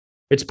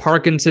it's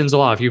Parkinson's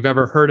law. If you've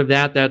ever heard of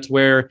that, that's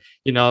where,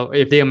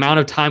 if the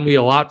amount of time we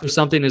allot for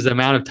something is the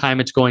amount of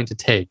time it's going to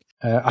take.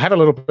 I have a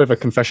little bit of a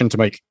confession to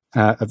make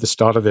at the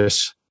start of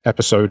this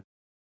episode.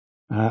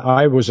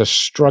 I was a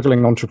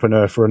struggling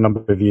entrepreneur for a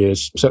number of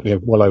years, certainly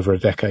well over a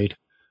decade.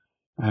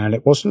 And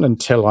it wasn't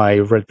until I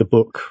read the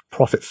book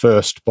Profit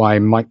First by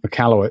Mike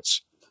Michalowicz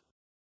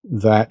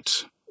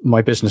that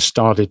my business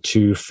started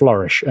to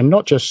flourish. And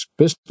not just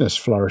business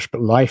flourish,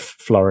 but life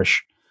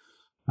flourish.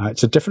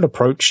 It's a different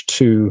approach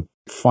to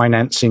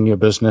financing your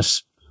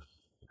business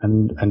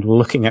and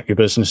looking at your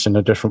business in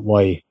a different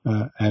way.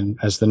 And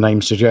as the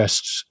name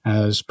suggests,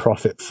 as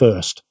profit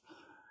first.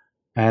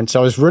 And so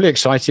I was really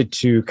excited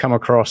to come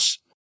across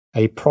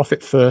a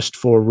Profit First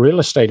for Real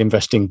Estate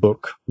Investing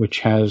book,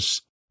 which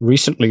has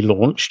recently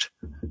launched.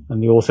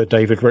 And the author,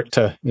 David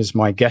Richter, is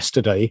my guest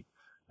today.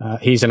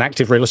 He's an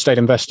active real estate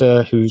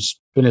investor who's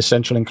been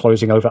essential in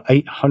closing over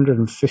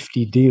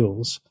 850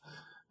 deals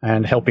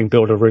and helping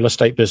build a real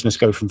estate business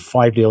go from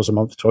 5 deals a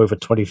month to over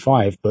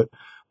 25. But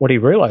what he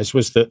realized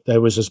was that there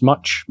was as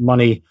much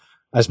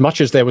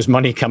as there was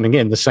money coming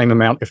in, the same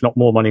amount, if not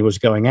more money, was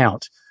going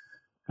out.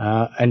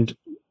 And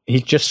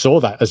he just saw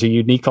that as a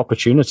unique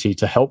opportunity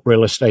to help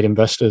real estate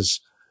investors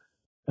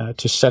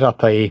to set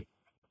up a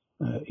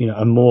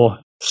more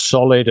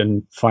solid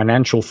and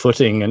financial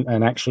footing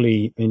and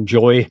actually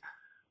enjoy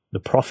the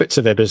profits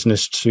of their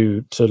business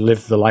to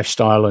live the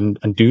lifestyle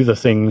and do the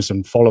things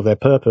and follow their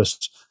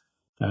purpose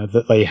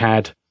that they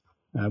had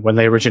when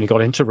they originally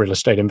got into real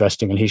estate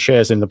investing. And he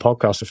shares in the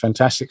podcast a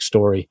fantastic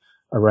story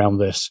around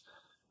this.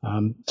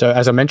 So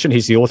as I mentioned,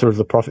 he's the author of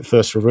the Profit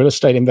First for Real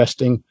Estate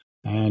Investing.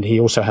 And he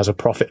also has a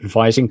profit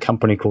advising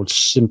company called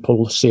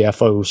Simple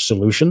CFO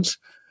Solutions.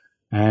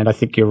 And I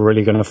think you're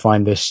really going to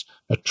find this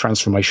a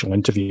transformational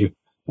interview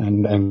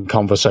and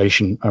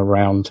conversation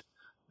around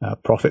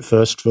Profit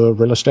First for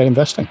Real Estate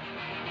Investing.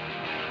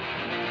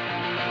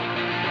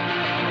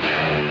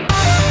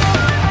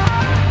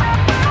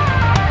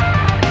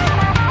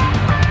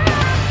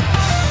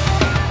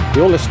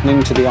 You're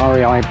listening to the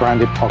REI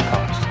branded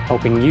podcast,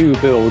 helping you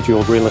build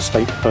your real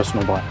estate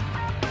personal brand.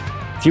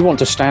 If you want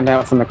to stand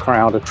out from the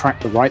crowd,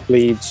 attract the right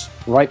leads,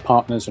 right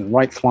partners, and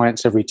right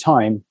clients every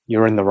time,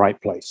 you're in the right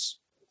place.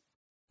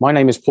 My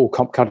name is Paul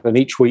Kopcut, and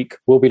each week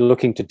we'll be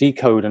looking to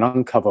decode and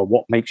uncover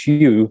what makes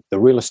you, the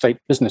real estate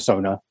business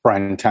owner,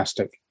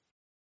 brandtastic.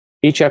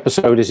 Each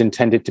episode is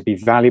intended to be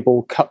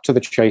valuable, cut to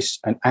the chase,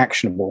 and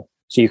actionable,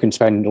 so you can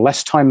spend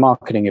less time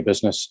marketing your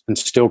business and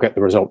still get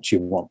the results you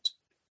want.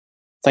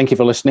 Thank you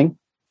for listening.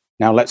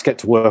 Now let's get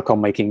to work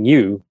on making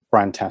you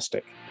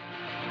brandtastic.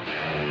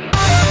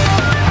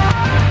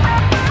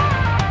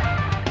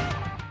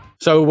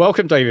 So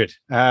welcome, David,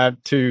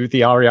 to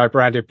the REI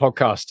branded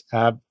podcast.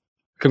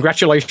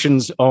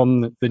 Congratulations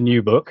on the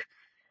new book.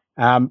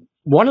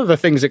 One of the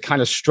things that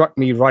kind of struck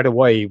me right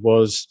away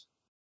was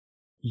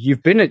you're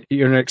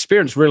an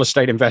experienced real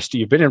estate investor.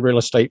 You've been in real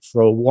estate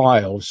for a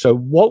while. So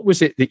what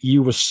was it that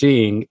you were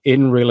seeing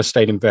in real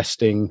estate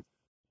investing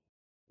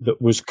that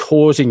was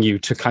causing you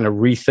to kind of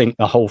rethink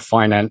the whole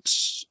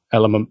finance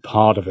element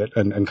part of it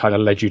and kind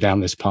of led you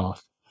down this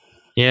path?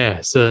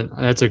 Yeah, so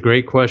that's a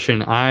great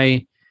question.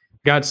 I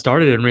got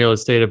started in real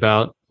estate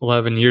about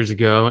 11 years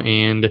ago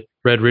and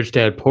read Rich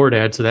Dad Poor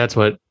Dad. So that's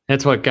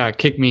what got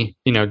kicked me.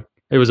 It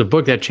was a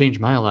book that changed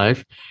my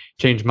life,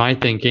 changed my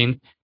thinking.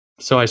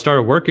 So I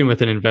started working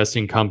with an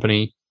investing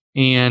company,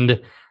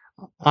 and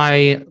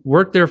I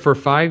worked there for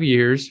 5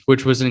 years,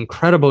 which was an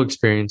incredible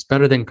experience,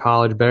 better than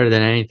college, better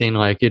than anything.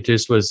 Like, it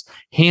just was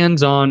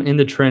hands-on in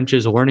the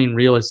trenches, learning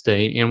real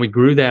estate. And we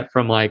grew that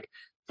from like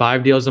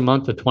 5 deals a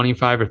month to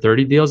 25 or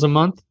 30 deals a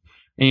month.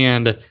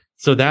 And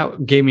so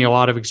that gave me a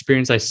lot of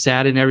experience. I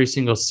sat in every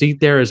single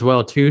seat there as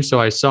well, too. So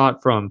I saw it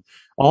from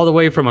all the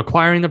way from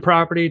acquiring the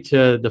property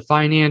to the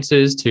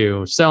finances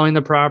to selling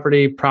the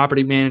property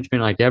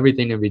management, like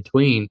everything in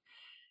between.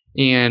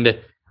 And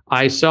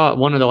I saw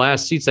one of the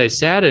last seats I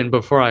sat in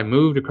before I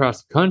moved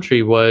across the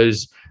country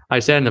was I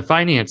sat in the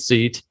finance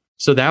seat.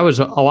 So that was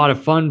a lot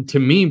of fun to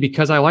me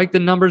because I liked the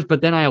numbers,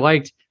 but then I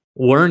liked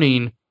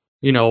learning,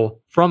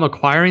 from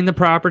acquiring the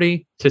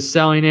property to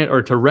selling it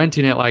or to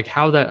renting it, like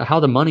how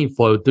the money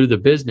flowed through the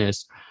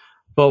business.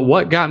 But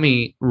what got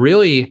me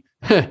really,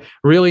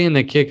 really in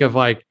the kick of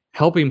like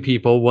helping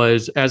people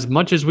was as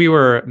much as we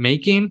were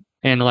making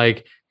and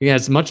like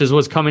as much as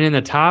was coming in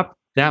the top,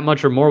 that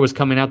much or more was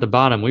coming out the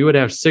bottom. We would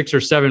have 6 or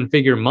 7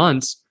 figure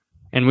months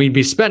and we'd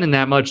be spending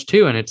that much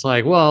too. And it's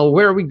like, well,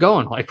 where are we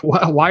going? Like,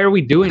 why are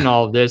we doing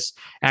all of this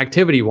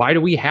activity? Why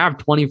do we have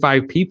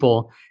 25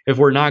 people if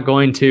we're not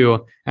going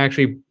to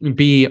actually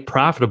be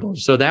profitable?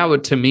 So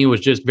that to me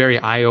was just very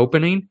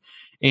eye-opening.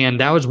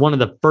 And that was one of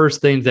the first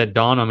things that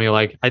dawned on me.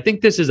 Like, I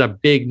think this is a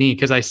big need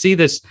because I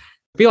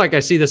feel like I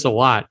see this a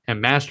lot at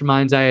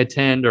masterminds I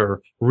attend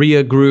or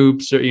RIA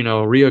groups or,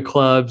 RIA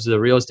clubs, the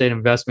real estate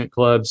investment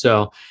club.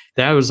 So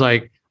that was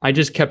like, I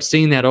just kept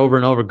seeing that over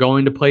and over,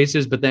 going to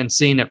places, but then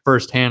seeing it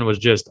firsthand was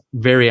just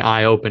very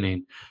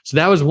eye-opening. So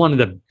that was one of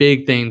the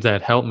big things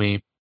that helped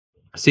me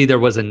see there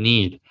was a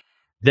need.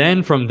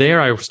 Then from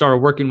there, I started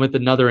working with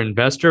another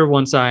investor.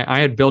 Once I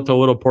had built a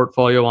little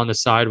portfolio on the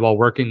side while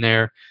working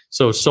there.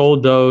 So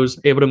sold those,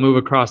 able to move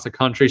across the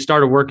country,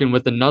 started working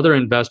with another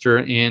investor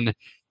in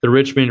the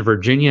Richmond,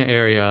 Virginia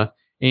area,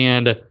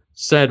 and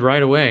said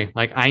right away,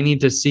 like, I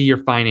need to see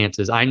your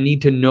finances. I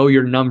need to know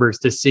your numbers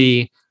to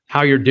see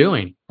how you're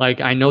doing.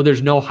 Like, I know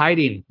there's no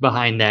hiding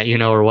behind that,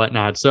 or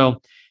whatnot.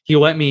 So he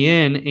let me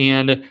in,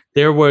 and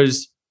there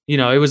was,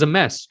 it was a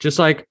mess. Just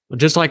like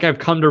I've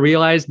come to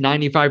realize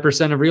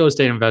 95% of real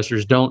estate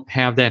investors don't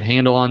have that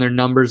handle on their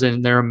numbers,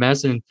 and they're a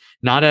mess, and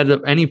not at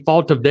any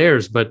fault of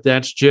theirs, but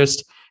that's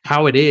just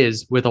how it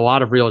is with a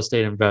lot of real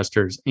estate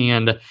investors.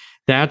 And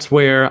that's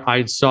where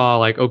I saw,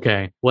 like,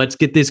 okay, let's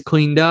get this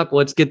cleaned up.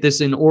 Let's get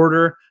this in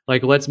order.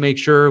 Like, let's make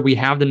sure we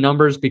have the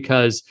numbers,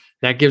 because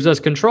that gives us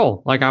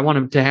control. Like, I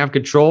wanted to have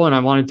control, and I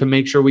wanted to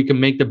make sure we can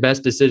make the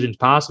best decisions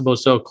possible.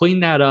 So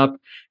clean that up.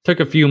 Took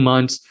a few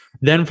months.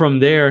 Then from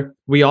there,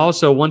 we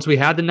also, once we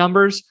had the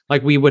numbers,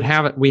 like, we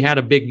had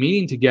a big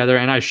meeting together,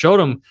 and I showed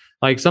him,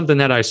 like, something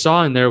that I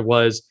saw in there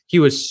was he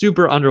was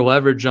super under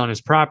leveraged on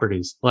his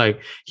properties. Like,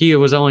 he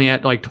was only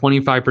at like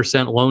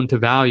 25% loan to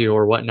value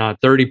or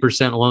whatnot,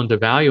 30% loan to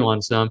value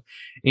on some.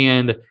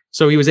 And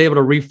so he was able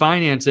to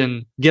refinance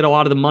and get a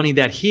lot of the money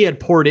that he had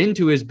poured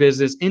into his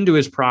business, into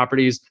his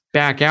properties,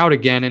 back out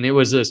again. And it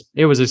was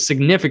a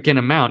significant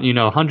amount,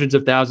 hundreds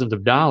of thousands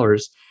of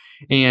dollars.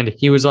 And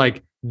he was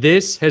like,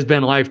 this has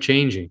been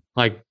life-changing.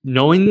 Like,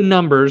 knowing the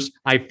numbers,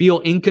 I feel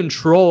in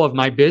control of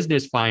my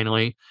business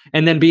finally.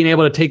 And then being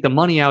able to take the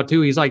money out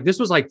too. He's like, this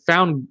was like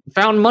found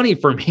money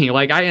for me.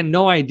 Like, I had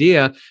no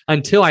idea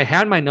until I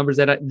had my numbers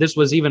that this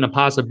was even a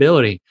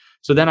possibility.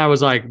 So then I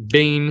was like,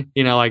 Bing,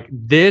 like,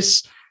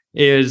 this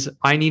is,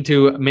 I need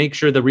to make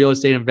sure the real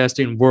estate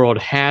investing world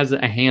has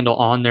a handle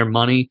on their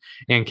money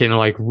and can,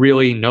 like,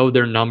 really know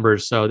their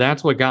numbers. So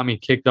that's what got me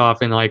kicked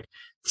off, and, like,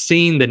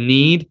 seeing the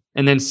need,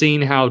 and then seeing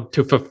how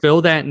to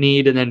fulfill that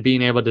need, and then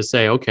being able to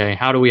say, okay,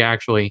 how do we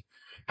actually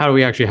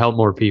help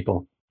more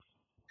people?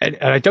 And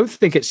I don't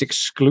think it's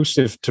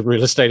exclusive to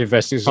real estate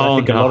investors. I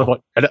think a lot of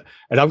what, and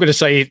I'm going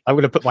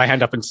to put my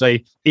hand up and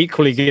say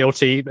equally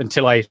guilty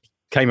until I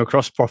came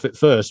across Profit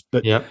First.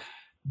 But yep.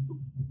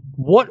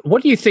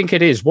 What do you think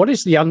it is? What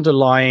is the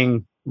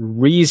underlying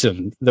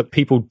reason that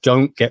people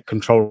don't get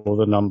control of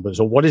the numbers?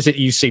 Or what is it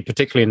you see,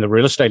 particularly in the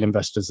real estate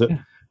investors,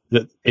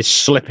 that is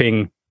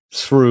slipping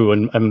through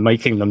and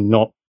making them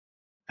not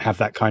have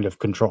that kind of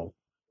control?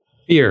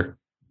 Fear.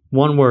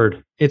 One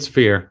word. It's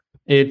fear.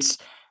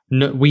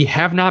 We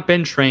have not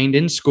been trained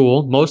in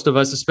school. Most of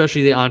us,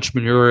 especially the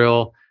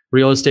entrepreneurial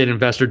real estate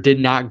investor,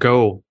 did not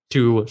go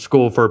to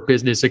school for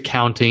business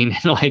accounting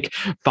and, like,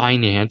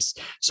 finance.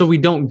 So we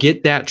don't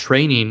get that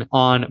training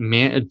on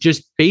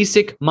just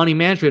basic money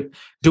management.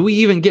 Do we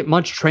even get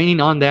much training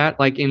on that,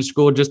 like, in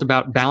school, just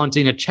about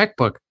balancing a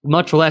checkbook,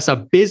 much less a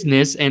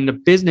business and the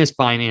business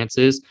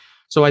finances?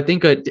 So I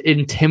think it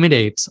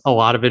intimidates a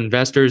lot of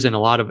investors and a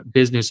lot of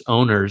business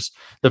owners.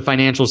 The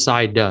financial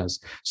side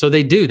does. So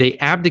they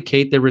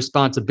abdicate their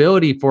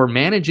responsibility for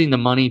managing the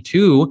money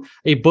to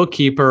a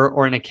bookkeeper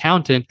or an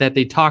accountant that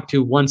they talk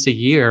to once a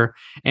year,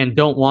 and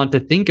don't want to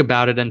think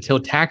about it until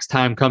tax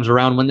time comes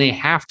around, when they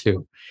have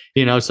to.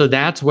 So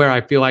that's where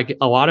I feel like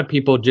a lot of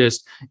people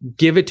just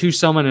give it to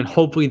someone, and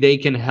hopefully they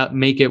can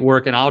make it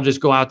work, and I'll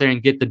just go out there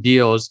and get the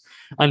deals,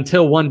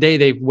 until one day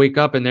they wake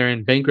up and they're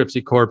in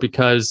bankruptcy court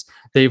because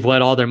they've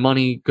let all their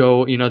money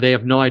go. They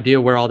have no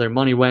idea where all their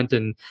money went,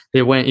 and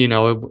they went,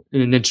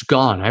 and it's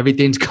gone.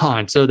 Everything's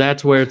gone. So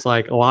that's where it's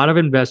like, a lot of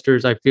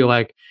investors, I feel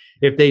like,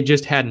 if they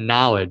just had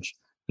knowledge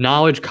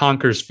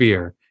conquers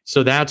fear.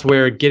 So that's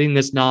where getting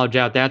this knowledge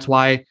out, that's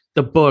why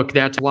the book,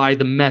 that's why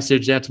the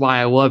message, that's why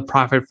I love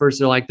Profit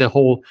First, like the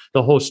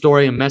whole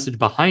story and message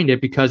behind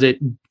it, because it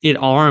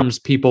arms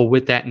people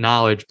with that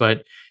knowledge.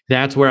 But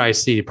that's where I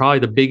see probably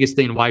the biggest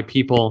thing why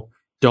people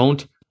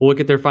don't look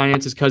at their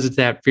finances, because it's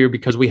that fear,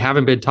 because we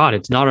haven't been taught.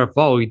 It's not our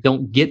fault. We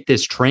don't get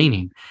this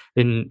training,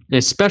 and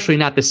especially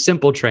not the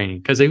simple training,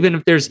 because even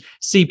if there's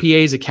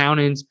CPAs,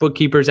 accountants,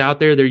 bookkeepers out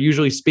there, they're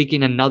usually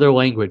speaking another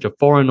language, a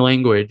foreign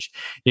language,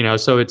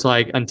 so it's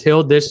like,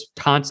 until this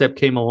concept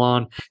came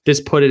along,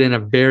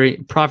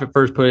 Profit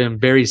First put it in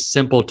very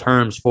simple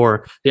terms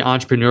for the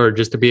entrepreneur,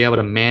 just to be able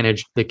to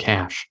manage the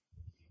cash.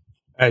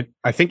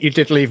 I think you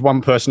did leave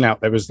one person out.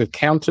 There was the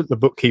accountant, the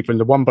bookkeeper, and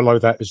the one below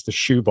that is the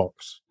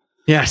shoebox.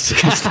 Yes,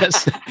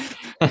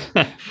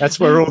 that's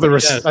where all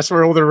the that's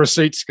where all the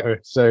receipts go.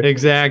 So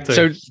exactly.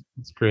 So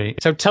it's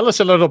great. So tell us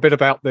a little bit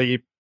about the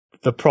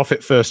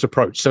Profit First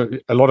approach. So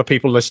a lot of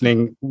people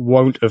listening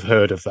won't have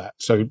heard of that.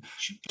 So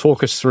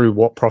talk us through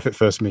what Profit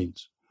First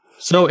means.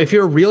 So if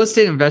you're a real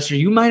estate investor,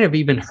 you might have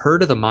even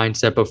heard of the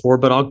mindset before,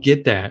 but I'll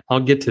get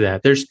to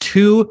that. There's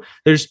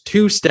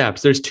two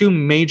steps. There's two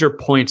major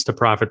points to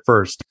Profit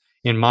First,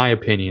 in my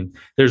opinion.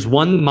 There's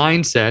one,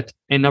 mindset,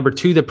 and number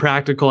two, the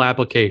practical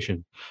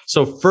application.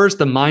 So first,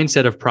 the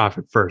mindset of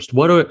Profit First.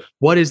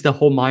 What is the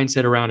whole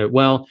mindset around it?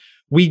 Well,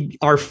 we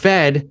are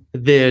fed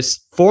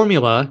this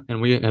formula,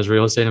 and we, as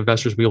real estate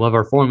investors, we love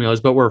our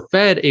formulas, but we're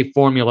fed a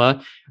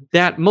formula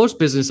that most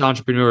business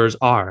entrepreneurs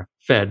are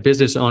fed,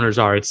 business owners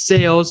are. It's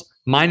sales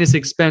minus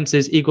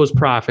expenses equals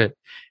profit,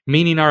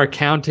 meaning our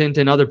accountant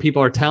and other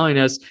people are telling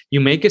us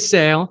you make a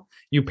sale,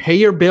 you pay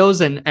your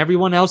bills and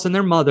everyone else and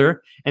their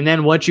mother, and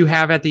then what you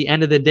have at the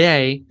end of the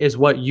day is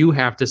what you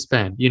have to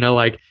spend.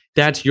 Like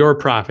that's your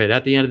profit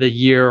at the end of the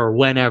year or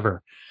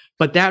whenever.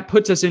 But that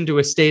puts us into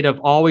a state of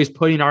always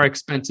putting our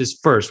expenses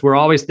first. We're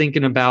always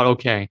thinking about,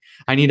 okay,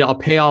 I'll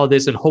pay all of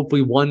this and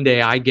hopefully one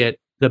day I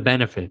get the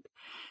benefit.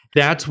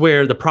 That's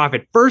where the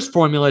profit first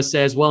formula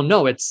says, well,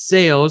 no, it's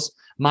sales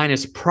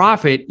minus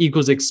profit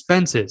equals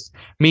expenses,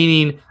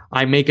 meaning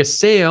I make a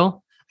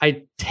sale,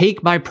 I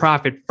take my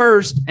profit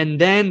first,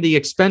 and then the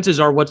expenses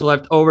are what's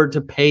left over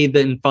to pay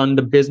and fund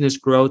the business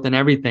growth and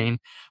everything.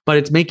 But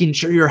it's making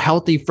sure you're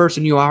healthy first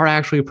and you are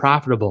actually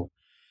profitable.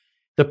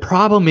 The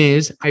problem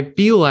is, I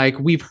feel like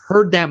we've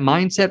heard that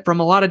mindset from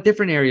a lot of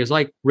different areas,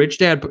 like Rich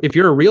Dad. If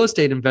you're a real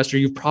estate investor,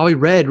 you've probably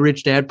read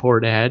Rich Dad, Poor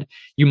Dad.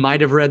 You might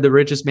have read The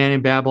Richest Man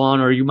in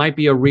Babylon, or you might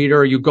be a reader,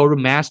 or you go to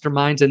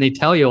masterminds and they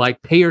tell you,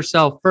 like, pay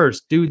yourself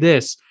first, do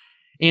this.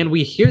 And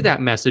we hear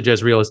that message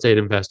as real estate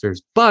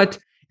investors, but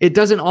it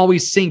doesn't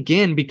always sink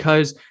in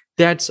because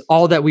that's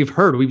all that we've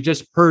heard. We've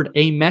just heard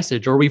a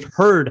message, or we've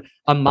heard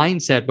a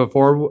mindset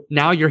before.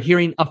 Now you're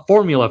hearing a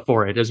formula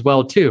for it as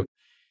well, too.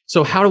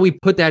 So how do we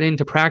put that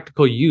into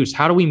practical use?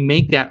 How do we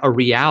make that a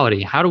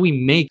reality? How do we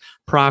make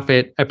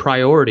profit a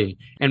priority?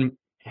 And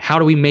how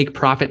do we make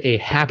profit a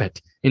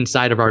habit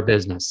inside of our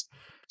business?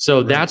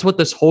 So that's what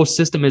this whole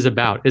system is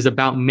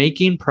about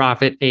making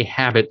profit a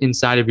habit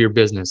inside of your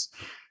business.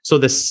 So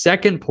the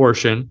second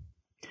portion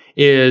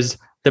is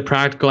the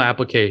practical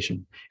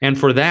application. And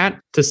for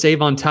that, to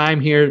save on time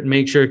here,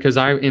 make sure, because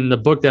in the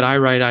book that I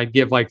write, I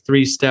give like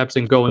 3 steps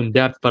and go in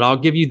depth, but I'll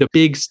give you the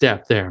big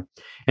step there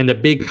and the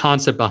big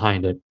concept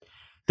behind it.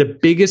 The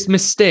biggest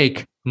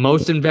mistake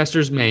most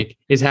investors make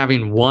is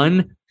having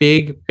one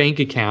big bank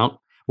account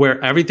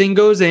where everything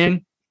goes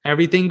in,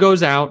 everything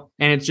goes out,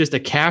 and it's just a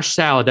cash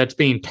salad that's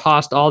being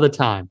tossed all the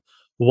time.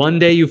 One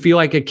day you feel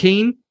like a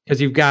king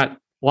because you've got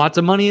lots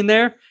of money in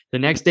there. The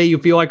next day you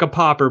feel like a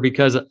pauper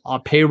because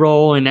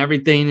payroll and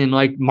everything and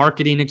like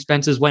marketing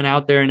expenses went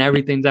out there and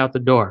everything's out the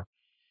door.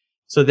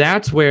 So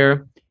that's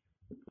where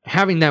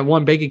having that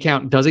one bank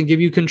account doesn't give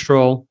you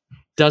control,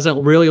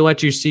 doesn't really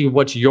let you see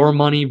what's your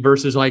money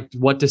versus like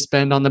what to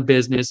spend on the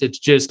business. It's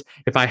just,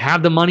 if I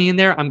have the money in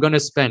there, I'm going to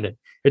spend it.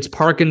 It's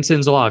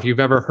Parkinson's law. If you've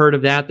ever heard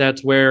of that,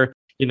 that's where,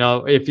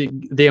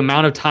 the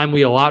amount of time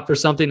we allot for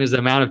something is the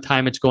amount of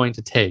time it's going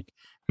to take.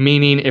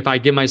 Meaning if I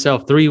give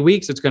myself 3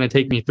 weeks, it's going to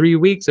take me 3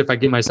 weeks. If I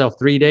give myself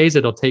 3 days,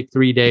 it'll take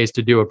 3 days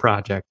to do a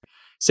project.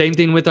 Same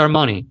thing with our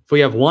money. If we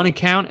have one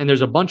account and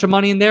there's a bunch of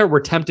money in there, we're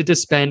tempted to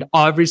spend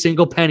every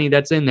single penny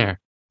that's in there.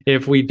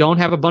 If we don't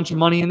have a bunch of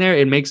money in there,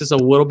 it makes us a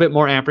little bit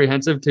more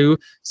apprehensive to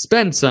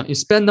spend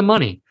the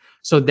money.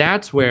 So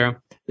that's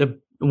where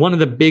one of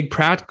the big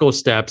practical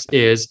steps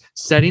is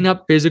setting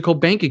up physical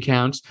bank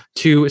accounts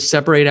to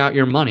separate out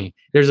your money.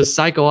 There's a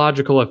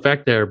psychological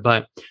effect there.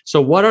 But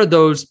so what are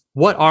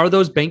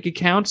those bank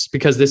accounts?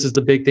 Because this is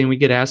the big thing we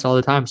get asked all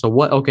the time. So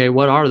what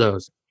are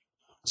those?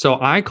 So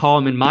I call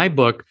them in my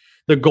book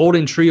the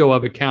golden trio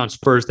of accounts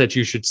first that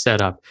you should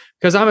set up,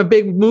 because I'm a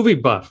big movie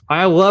buff.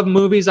 I love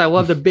movies. I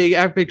love the big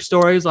epic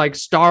stories like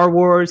Star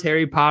Wars,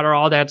 Harry Potter,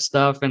 all that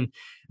stuff. And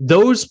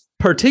those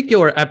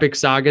particular epic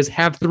sagas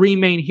have 3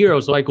 main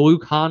heroes like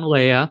Luke, Han,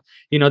 Leia,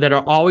 that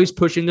are always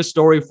pushing the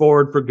story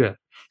forward for good.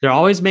 They're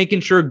always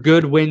making sure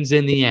good wins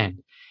in the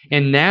end.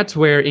 And that's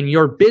where in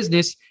your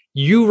business,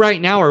 you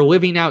right now are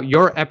living out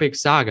your epic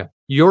saga,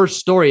 your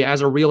story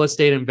as a real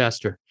estate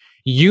investor.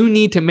 You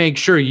need to make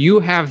sure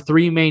you have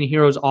 3 main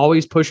heroes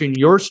always pushing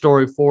your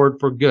story forward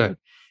for good,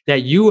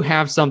 that you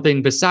have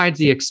something besides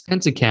the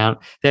expense account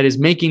that is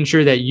making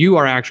sure that you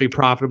are actually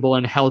profitable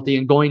and healthy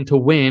and going to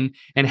win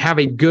and have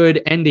a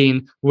good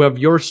ending of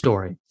your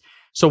story.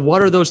 So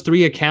what are those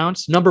 3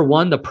 accounts? Number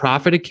 1, the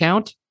profit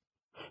account.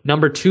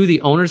 Number 2,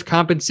 the owner's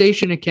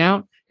compensation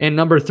account. And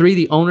number 3,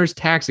 the owner's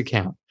tax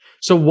account.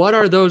 So what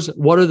are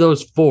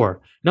those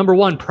for? Number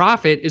 1,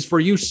 profit is for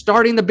you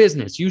starting the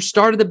business. You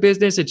started the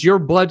business. It's your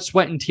blood,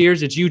 sweat, and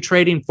tears. It's you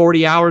trading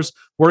 40 hours,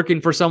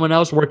 working for someone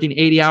else, working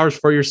 80 hours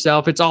for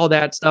yourself. It's all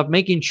that stuff,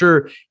 making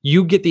sure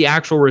you get the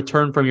actual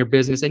return from your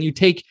business, and you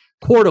take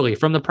quarterly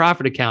from the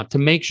profit account to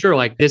make sure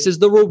like this is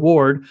the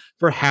reward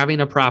for having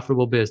a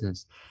profitable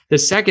business. The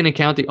second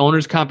account, the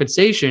owner's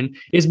compensation,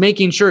 is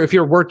making sure if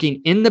you're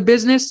working in the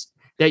business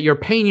that you're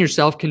paying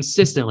yourself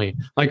consistently,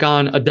 like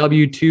on a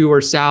W-2 or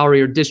salary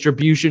or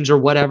distributions or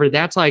whatever.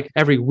 That's like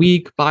every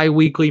week,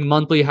 bi-weekly,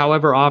 monthly,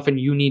 however often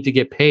you need to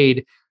get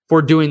paid for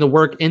doing the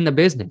work in the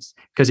business.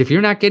 Because if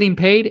you're not getting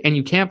paid and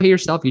you can't pay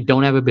yourself, you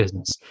don't have a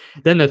business.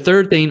 Then the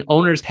third thing,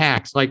 owner's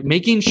tax, like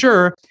making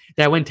sure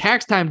that when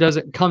tax time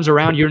comes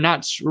around, you're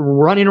not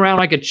running around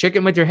like a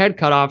chicken with your head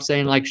cut off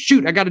saying like,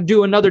 shoot, I got to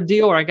do another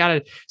deal, or I got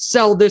to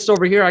sell this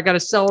over here. I got to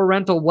sell a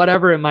rental,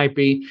 whatever it might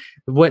be.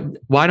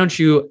 Why don't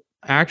you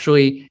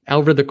actually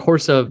over the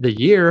course of the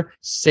year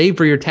save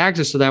for your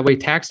taxes, so that way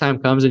tax time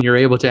comes and you're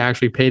able to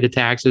actually pay the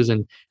taxes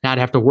and not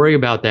have to worry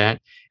about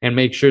that, and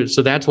make sure.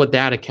 So that's what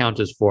that account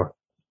is for.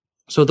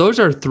 So those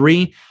are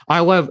three. I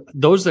love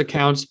those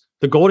accounts.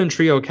 The Golden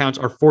Trio accounts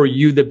are for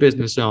you, the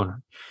business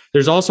owner.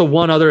 There's also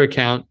one other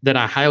account that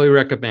I highly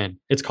recommend.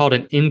 It's called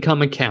an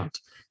income account.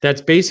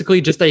 That's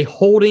basically just a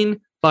holding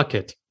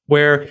bucket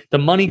where the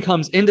money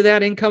comes into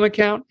that income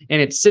account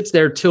and it sits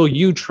there till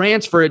you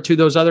transfer it to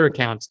those other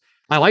accounts.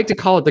 I like to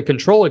call it the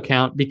control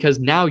account, because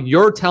now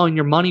you're telling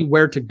your money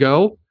where to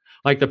go,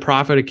 like the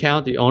profit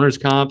account, the owner's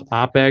comp,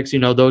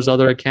 OPEX, those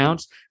other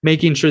accounts,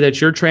 making sure that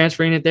you're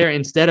transferring it there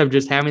instead of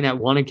just having that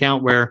one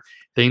account where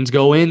things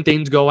go in,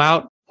 things go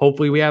out.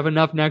 Hopefully we have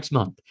enough next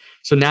month.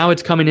 So now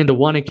it's coming into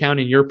one account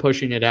and you're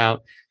pushing it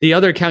out. The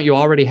other account you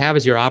already have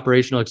is your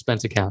operational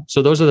expense account.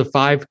 So those are the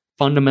 5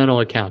 fundamental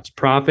accounts: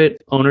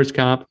 profit, owner's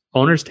comp,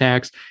 owner's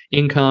tax,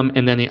 income,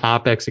 and then the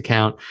OPEX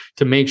account,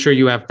 to make sure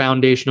you have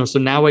foundational. So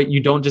now you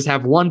don't just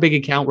have one big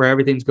account where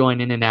everything's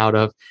going in and out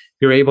of.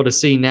 You're able to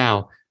see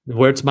now,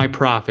 where's my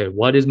profit?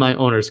 What is my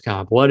owner's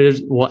comp? What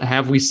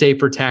have we saved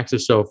for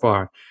taxes so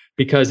far?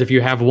 Because if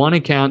you have one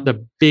account,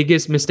 the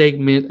biggest mistake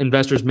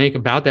investors make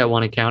about that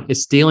one account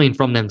is stealing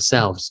from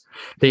themselves.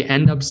 They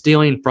end up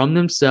stealing from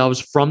themselves,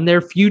 from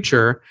their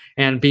future,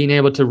 and being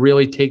able to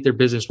really take their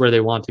business where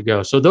they want to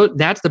go. So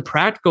that's the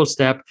practical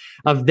step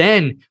of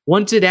then,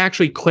 once it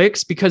actually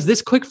clicks, because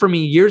this clicked for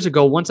me years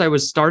ago, once I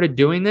started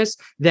doing this,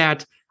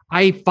 that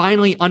I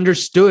finally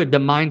understood the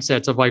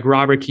mindsets of like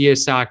Robert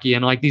Kiyosaki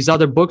and like these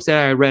other books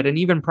that I read, and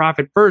even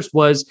Profit First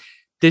was,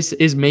 this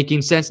is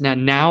making sense.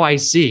 Now I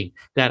see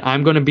that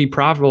I'm going to be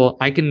profitable.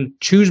 I can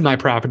choose my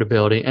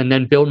profitability and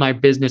then build my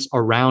business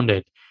around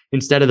it,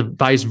 instead of the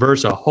vice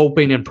versa,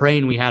 hoping and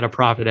praying we had a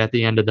profit at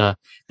the end of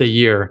the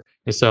year.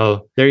 And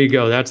so there you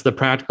go. That's the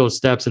practical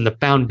steps and the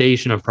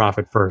foundation of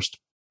Profit First.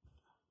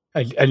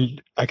 And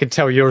I can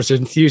tell you're as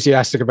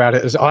enthusiastic about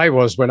it as I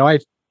was when I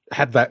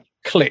had that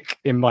click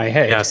in my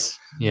head. Yes.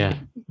 Yeah.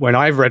 When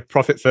I read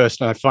Profit First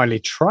and I finally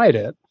tried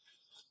it,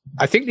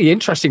 I think the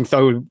interesting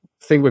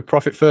thing with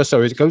Profit First,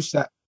 though, is it goes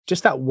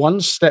that one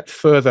step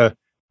further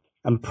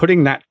and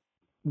putting that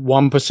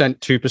 1%, 2%,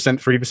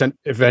 3%,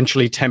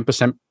 eventually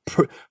 10%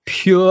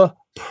 pure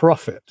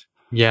profit.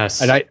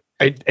 Yes. And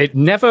it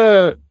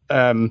never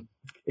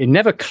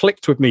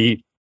clicked with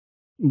me.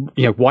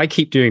 Why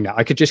keep doing that?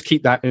 I could just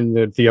keep that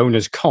in the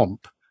owner's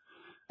comp,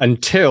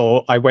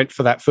 until I went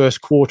for that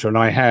first quarter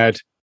and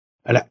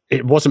and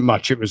it wasn't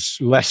much. It was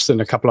less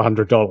than a couple of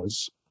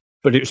 $100,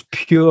 but it was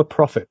pure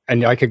profit,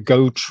 and I could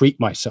go treat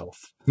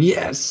myself.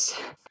 Yes.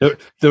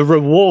 The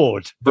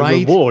reward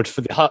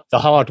for the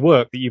hard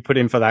work that you put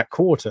in for that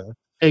quarter.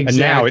 Exactly. And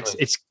now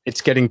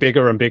it's getting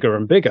bigger and bigger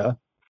and bigger.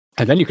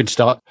 And then you can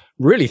start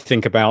really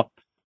think about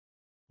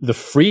the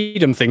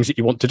freedom things that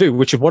you want to do,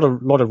 which is what a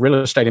lot of real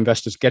estate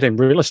investors get in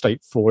real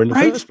estate for in the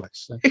first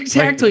place.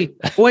 Exactly.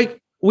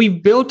 Like, we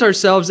built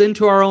ourselves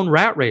into our own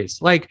rat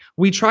race. Like,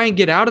 we try and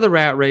get out of the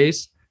rat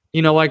race,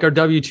 like our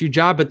W-2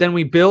 job, but then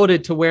we build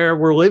it to where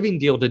we're living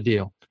deal to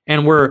deal.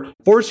 And we're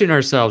forcing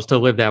ourselves to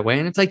live that way.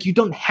 And it's like, you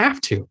don't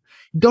have to.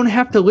 You don't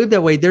have to live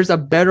that way. There's a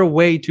better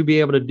way to be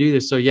able to do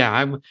this. So yeah,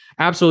 I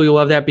absolutely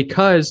love that,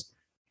 because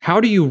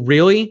how do you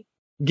really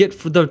get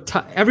for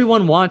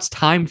everyone wants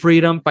time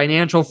freedom,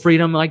 financial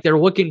freedom, like they're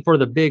looking for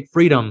the big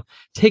freedom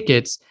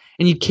tickets.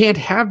 And you can't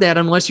have that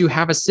unless you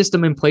have a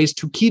system in place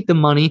to keep the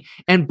money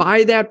and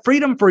buy that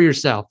freedom for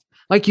yourself.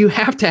 Like, you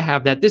have to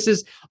have that. This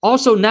is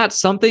also not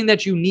something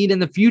that you need in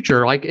the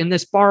future, like in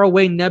this far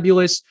away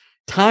nebulous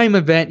time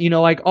event,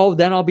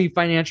 then I'll be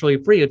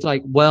financially free. It's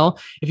like, well,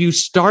 if you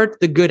start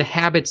the good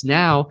habits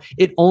now,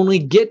 it only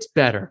gets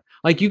better.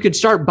 Like, you could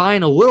start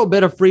buying a little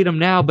bit of freedom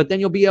now, but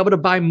then you'll be able to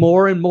buy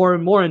more and more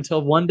and more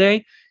until one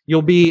day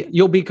you'll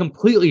be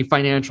completely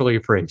financially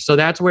free. So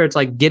that's where it's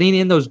like getting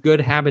in those good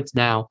habits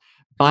now,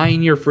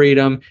 buying your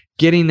freedom,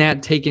 getting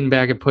that taken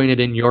back and putting it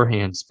in your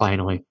hands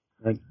finally.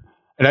 Right.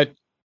 And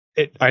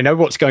I know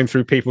what's going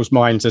through people's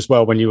minds as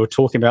well when you were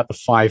talking about the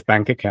 5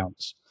 bank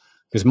accounts,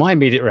 because my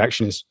immediate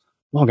reaction is,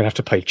 well, I'm going to have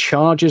to pay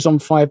charges on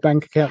 5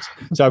 bank accounts.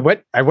 So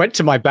I went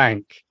to my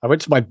bank. I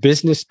went to my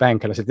business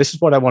bank and I said, this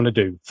is what I want to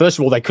do. First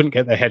of all, they couldn't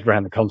get their head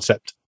around the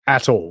concept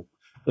at all.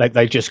 Like,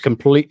 they just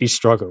completely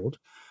struggled.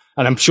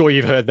 And I'm sure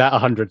you've heard that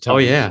 100 times. Oh,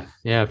 yeah.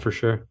 Yeah, for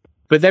sure.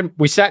 But then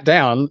we sat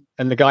down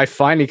and the guy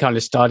finally kind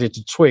of started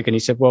to twig, and he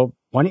said, well,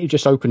 why don't you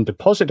just open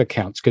deposit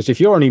accounts? Because if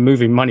you're only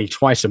moving money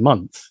twice a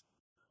month,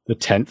 the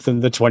 10th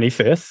and the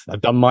 25th,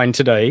 I've done mine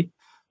today.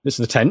 This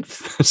is the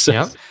 10th. So,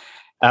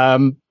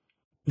 yep.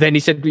 Then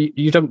he said,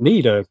 you don't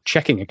need a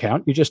checking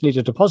account. You just need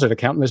a deposit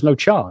account, and there's no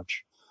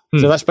charge.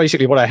 So that's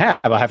basically what I have.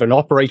 I have an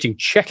operating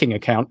checking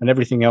account, and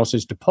everything else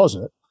is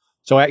deposit.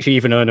 So I actually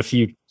even earn a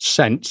few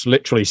cents,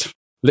 literally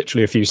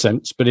a few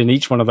cents, but in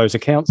each one of those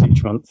accounts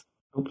each month.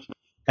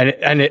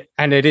 And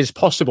it is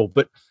possible.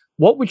 But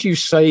what would you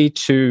say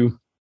to,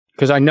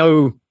 because I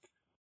know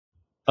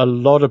a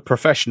lot of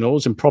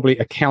professionals and probably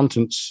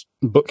accountants,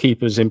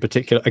 bookkeepers in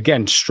particular,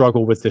 again,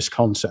 struggle with this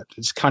concept.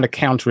 It's kind of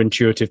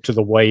counterintuitive to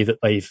the way that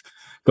they've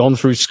gone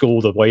through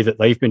school the way that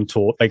they've been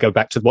taught. They go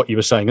back to what you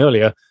were saying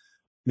earlier.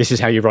 This is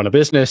how you run a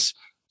business,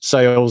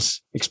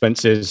 sales,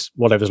 expenses,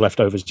 whatever's left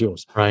over is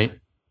yours. Right.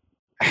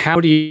 How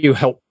do you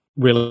help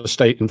real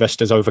estate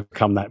investors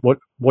overcome that? What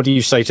do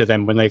you say to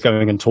them when they're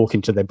going and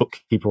talking to their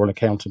bookkeeper or an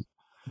accountant?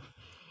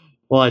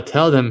 Well, I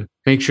tell them,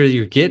 make sure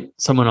you get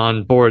someone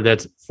on board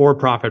that's for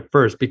profit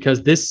first,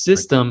 because this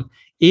system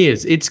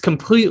it's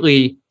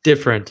completely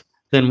different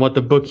than what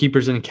the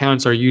bookkeepers and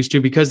accountants are used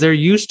to, because they're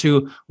used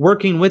to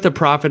working with a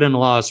profit and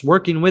loss,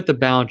 working with the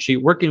balance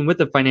sheet, working with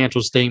the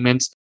financial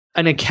statements.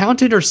 An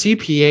accountant or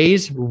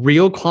CPA's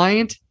real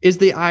client is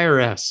the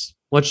IRS.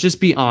 Let's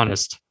just be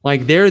honest.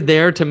 Like, they're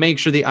there to make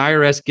sure the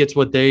IRS gets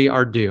what they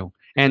are due.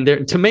 And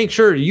they're to make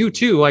sure you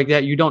too, like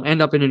that, you don't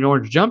end up in an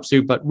orange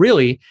jumpsuit, but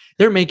really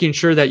they're making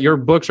sure that your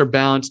books are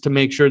balanced to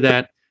make sure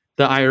that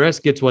the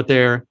IRS gets what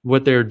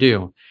they're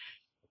due.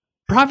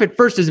 Profit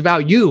first is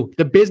about you,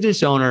 the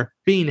business owner,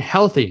 being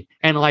healthy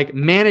and like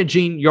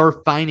managing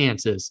your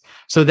finances.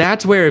 So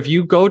that's where if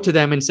you go to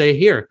them and say,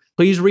 here,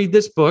 please read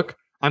this book,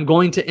 I'm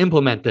going to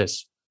implement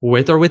this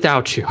with or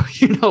without you.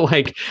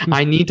 Like,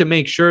 I need to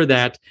make sure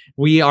that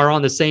we are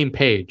on the same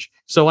page.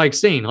 So like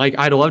saying, like,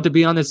 I'd love to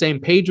be on the same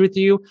page with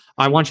you.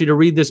 I want you to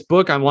read this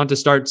book. I want to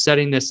start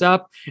setting this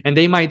up. And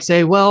they might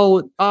say,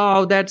 well,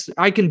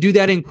 I can do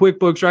that in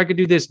QuickBooks, or I could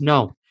do this.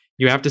 No,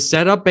 you have to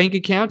set up bank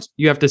accounts.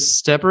 You have to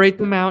separate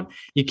them out.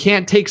 You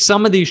can't take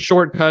some of these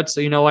shortcuts.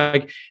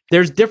 Like,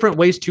 there's different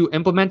ways to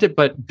implement it,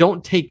 but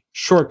don't take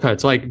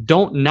shortcuts. Like,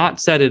 don't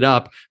not set it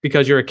up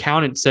because your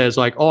accountant says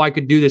like, oh, I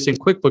could do this in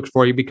QuickBooks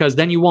for you, because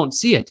then you won't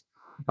see it.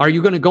 Are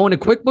you going to go into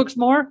QuickBooks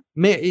more?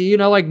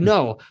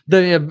 No,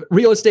 the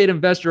real estate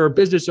investor or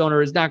business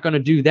owner is not going to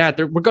do that.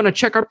 We're going to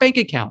check our bank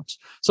accounts.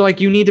 So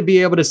like, you need to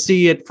be able to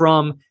see it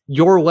from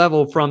your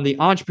level, from the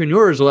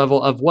entrepreneur's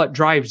level of what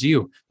drives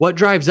you. What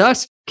drives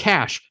us?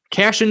 Cash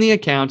in the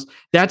accounts.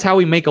 That's how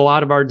we make a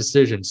lot of our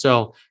decisions.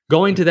 So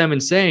going to them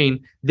and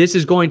saying, this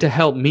is going to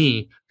help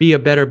me be a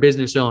better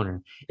business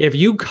owner. If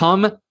you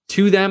come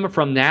to them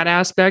from that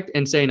aspect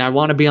and saying, I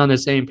want to be on the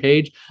same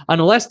page,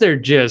 unless they're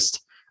just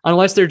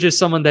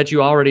someone that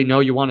you already know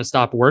you want to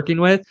stop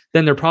working with,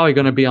 then they're probably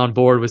going to be on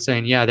board with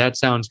saying, yeah, that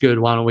sounds good.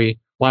 Why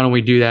don't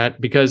we do that?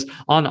 Because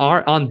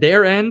on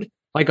their end,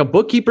 like a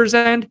bookkeeper's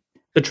end,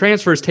 the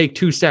transfers take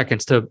 2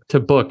 seconds to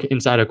book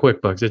inside of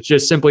QuickBooks. It's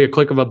just simply a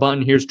click of a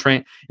button.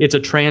 It's a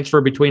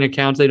transfer between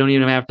accounts. They don't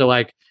even have to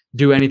like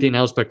do anything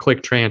else but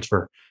click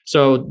transfer.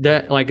 So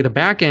that, like, the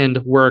back end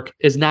work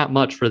is not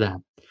much for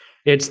them.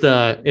 It's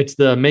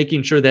the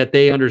making sure that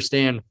they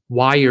understand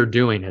why you're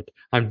doing it.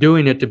 I'm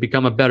doing it to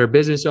become a better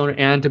business owner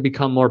and to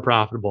become more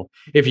profitable.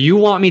 If you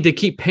want me to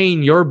keep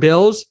paying your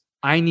bills,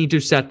 I need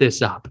to set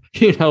this up,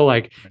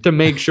 to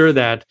make sure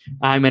that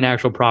I'm an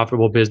actual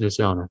profitable business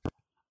owner.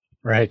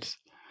 Right.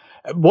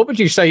 What would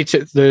you say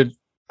to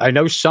I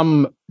know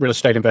some real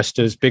estate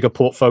investors, bigger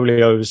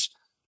portfolios,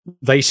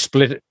 they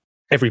split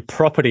every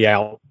property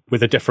out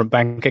with a different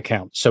bank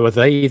account. So are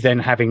they then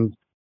having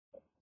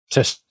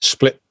to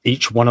split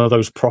each one of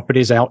those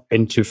properties out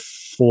into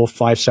 4 or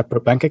 5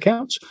 separate bank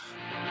accounts?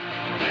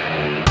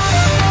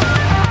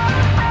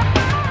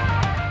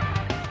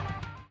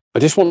 I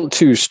just want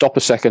to stop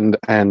a second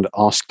and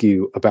ask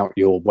you about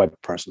your web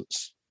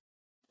presence.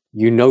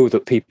 You know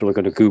that people are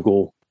going to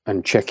Google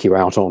and check you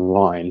out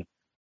online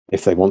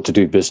if they want to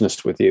do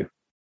business with you.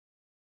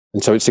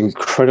 And so it's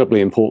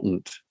incredibly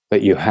important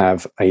that you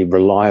have a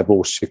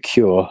reliable,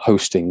 secure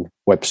hosting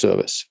web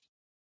service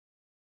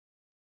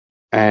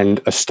and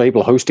a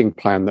stable hosting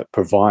plan that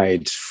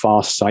provides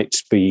fast site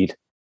speed.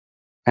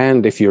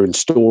 And if you're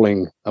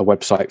installing a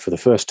website for the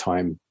first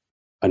time,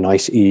 a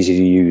nice, easy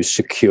to use,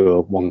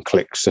 secure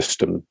one-click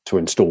system to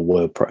install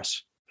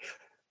WordPress.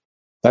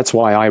 That's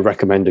why I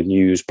recommend and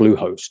use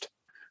Bluehost,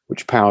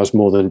 which powers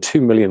more than 2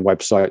 million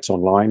websites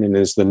online and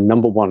is the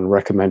 #1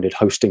 recommended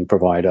hosting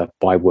provider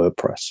by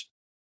WordPress.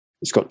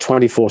 It's got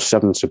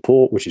 24/7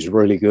 support, which is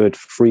really good,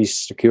 free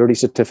security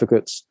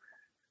certificates,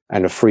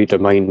 and a free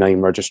domain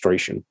name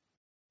registration.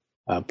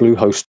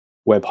 Bluehost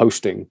web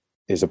hosting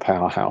is a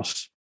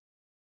powerhouse.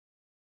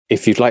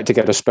 If you'd like to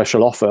get a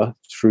special offer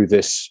through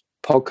this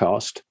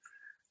podcast,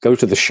 go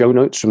to the show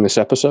notes from this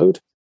episode,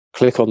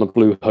 click on the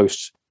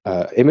Bluehost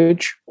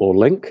image or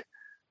link,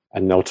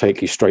 and they'll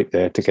take you straight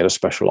there to get a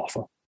special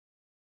offer.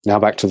 Now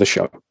back to the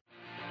show.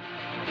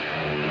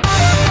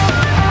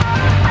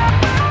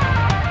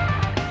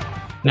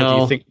 No,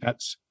 do you think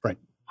that's right?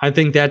 I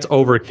think that's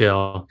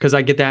overkill, because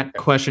I get that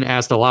question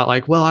asked a lot.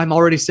 Like, well, I'm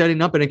already setting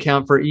up an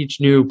account for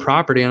each new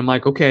property. And I'm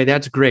like, okay,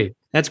 that's great.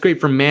 That's great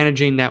for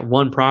managing that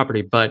one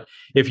property. But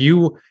if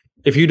you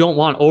don't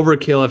want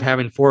overkill of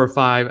having 4 or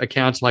 5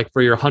 accounts, like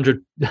for your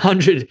 100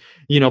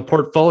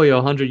 portfolio,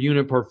 100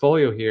 unit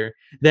portfolio here,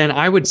 then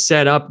I would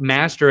set up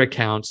master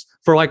accounts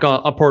for like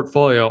a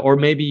portfolio, or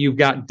maybe you've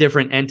got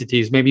different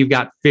entities. Maybe you've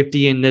got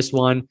 50 in this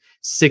one,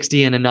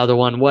 60 in another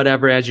one,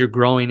 whatever, as you're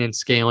growing and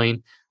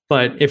scaling.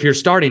 But if you're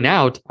starting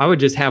out, I would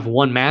just have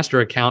one master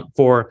account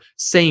for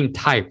same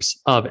types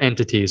of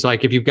entities.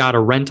 Like if you've got a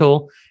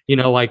rental,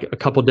 like a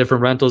couple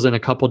different rentals and a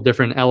couple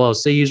different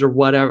LLCs or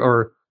whatever,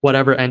 or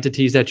whatever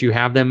entities that you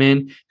have them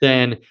in,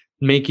 then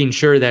making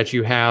sure that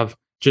you have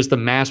just the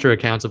master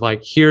accounts of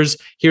like, here's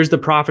the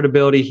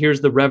profitability, here's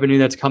the revenue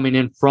that's coming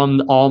in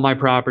from all my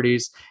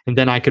properties. And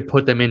then I could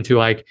put them into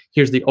like,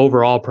 here's the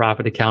overall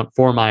profit account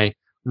for my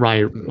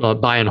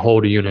buy and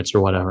hold units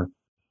or whatever.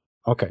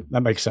 Okay,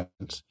 that makes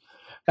sense.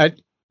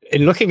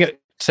 In looking at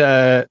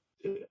the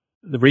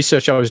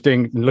research I was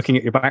doing and looking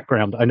at your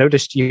background, I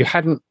noticed you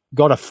hadn't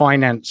got a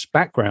finance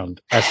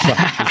background as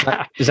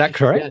such. Is that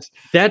correct? Yes,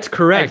 that's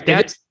correct.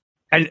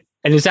 And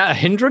is that a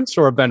hindrance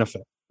or a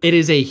benefit? It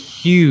is a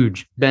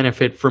huge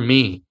benefit for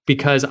me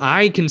because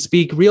I can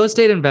speak real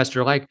estate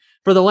investor. Like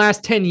for the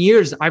last 10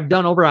 years, I've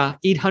done over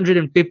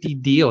 850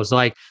 deals.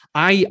 Like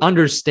I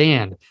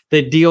understand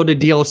the deal to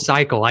deal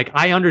cycle. Like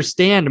I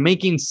understand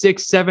making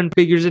 6-7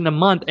 figures in a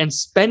month and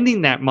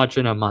spending that much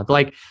in a month.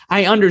 Like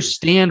I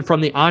understand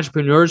from the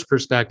entrepreneur's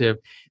perspective.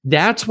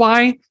 That's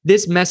why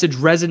this message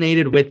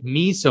resonated with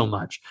me so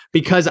much,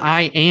 because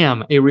I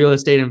am a real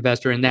estate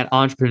investor and that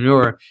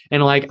entrepreneur.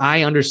 And like,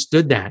 I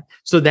understood that.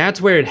 So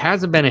that's where it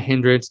hasn't been a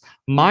hindrance.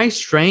 My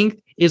strength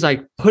is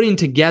like putting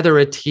together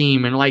a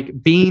team and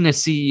like being a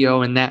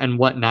CEO and that and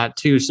whatnot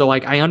too. So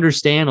like, I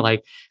understand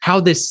like how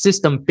this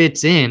system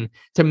fits in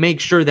to make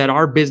sure that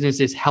our business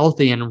is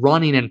healthy and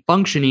running and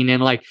functioning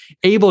and like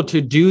able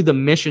to do the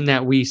mission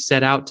that we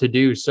set out to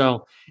do.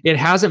 So it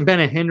hasn't been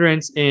a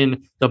hindrance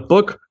in the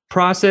book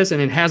process, and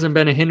it hasn't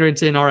been a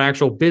hindrance in our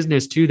actual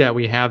business too that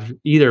we have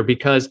either,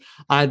 because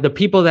the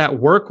people that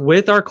work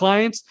with our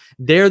clients,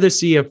 they're the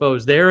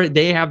CFOs,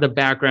 they have the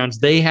backgrounds,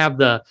 they have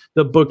the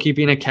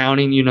bookkeeping,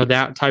 accounting, you know,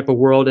 that type of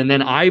world. And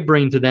then I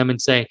bring to them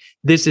and say,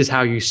 this is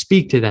how you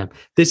speak to them.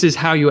 This is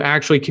how you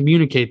actually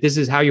communicate. This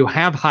is how you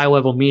have high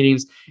level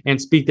meetings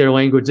and speak their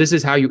language. This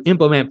is how you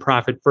implement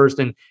profit first,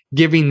 and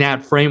giving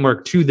that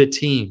framework to the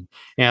team.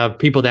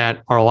 People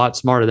that are a lot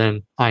smarter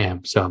than I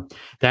am. So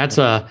that's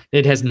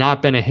it has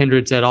not been a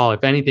hindrance at all.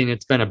 If anything,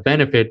 it's been a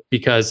benefit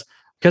because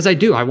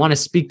I want to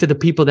speak to the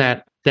people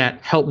that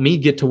help me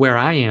get to where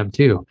I am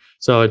too.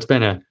 So it's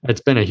been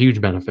a huge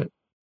benefit.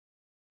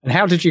 And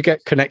how did you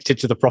get connected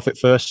to the profit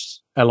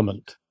first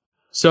element?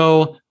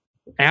 So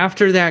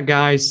after that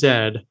guy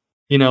said,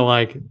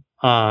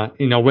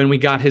 when we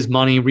got his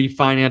money,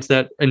 refinanced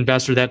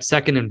that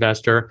second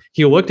investor,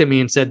 he looked at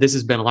me and said, this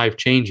has been life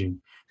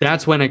changing.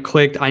 That's when it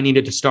clicked. I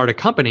needed to start a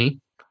company,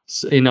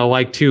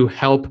 to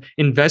help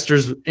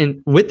investors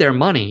with their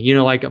money,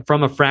 like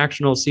from a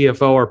fractional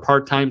CFO or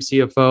part-time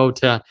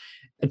CFO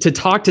to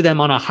talk to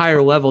them on a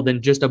higher level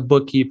than just a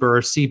bookkeeper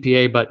or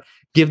CPA, but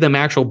give them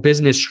actual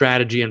business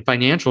strategy and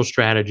financial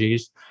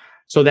strategies.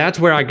 So that's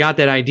where I got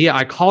that idea.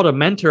 I called a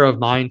mentor of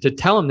mine to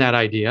tell him that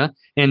idea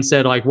and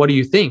said, like, what do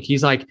you think?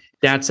 He's like,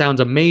 that sounds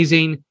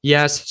amazing.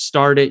 Yes,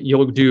 start it.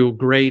 You'll do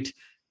great.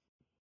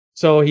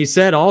 So he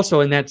said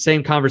also in that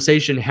same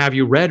conversation, have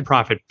you read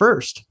Profit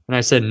First? And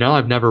I said, no,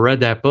 I've never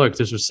read that book.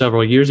 This was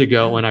several years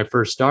ago when I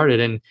first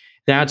started. And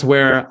that's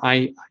where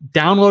I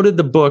downloaded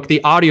the book,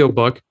 the audio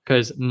book,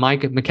 because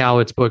Mike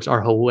Michalowicz books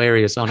are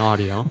hilarious on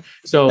audio.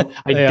 So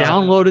I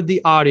downloaded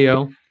the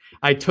audio.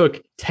 I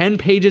took 10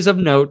 pages of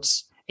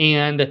notes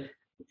and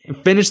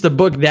finished the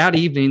book that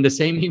evening, the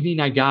same evening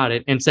I got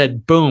it, and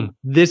said, boom,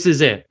 this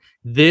is it.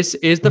 This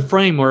is the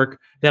framework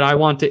that I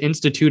want to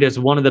institute as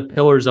one of the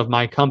pillars of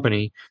my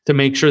company to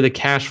make sure the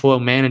cash flow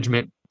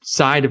management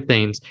side of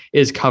things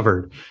is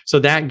covered. So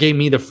that gave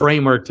me the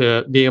framework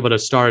to be able to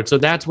start. So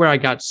that's where I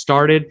got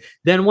started.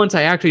 Then once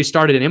I actually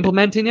started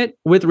implementing it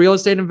with real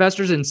estate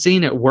investors and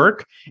seeing it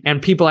work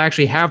and people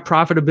actually have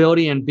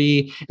profitability and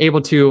be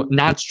able to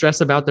not stress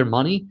about their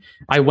money,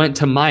 I went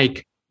to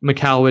Mike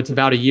Michalowicz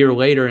about a year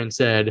later and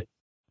said,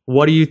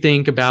 what do you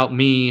think about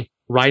me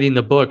writing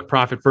the book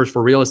Profit First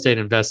for Real Estate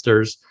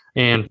Investors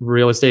and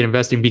real estate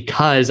investing,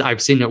 because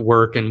I've seen it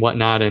work and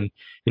whatnot, and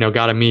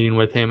got a meeting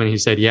with him and he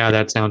said, yeah,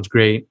 that sounds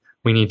great.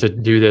 We need to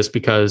do this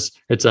because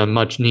it's a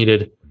much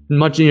needed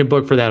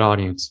book for that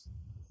audience.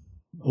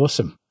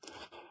 Awesome.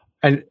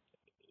 And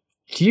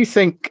do you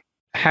think,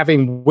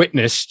 having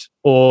witnessed,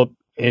 or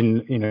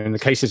in the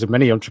cases of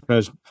many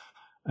entrepreneurs,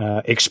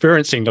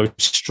 experiencing those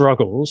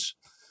struggles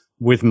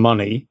with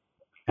money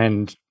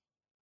and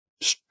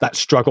that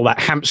struggle, that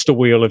hamster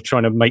wheel of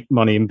trying to make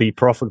money and be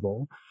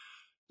profitable,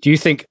 do you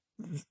think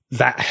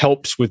that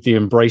helps with the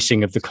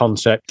embracing of the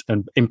concept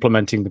and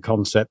implementing the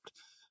concept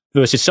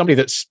versus somebody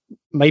that's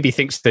maybe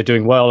thinks they're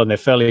doing well and they're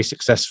fairly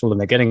successful and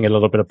they're getting a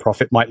little bit of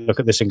profit, might look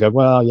at this and go,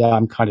 well, yeah,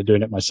 I'm kind of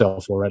doing it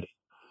myself already?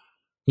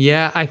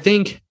 Yeah, I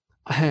think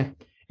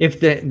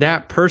if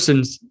that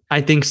person's,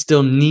 I think,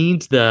 still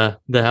needs the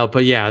help.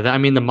 But yeah, the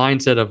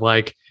mindset of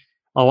like,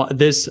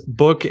 this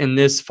book and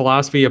this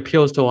philosophy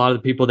appeals to a lot of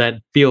the people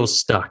that feel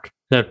stuck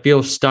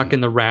in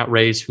the rat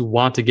race, who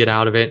want to get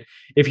out of it.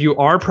 If you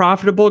are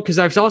profitable, because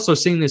I've also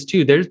seen this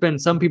too, there's been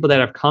some people that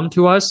have come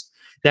to us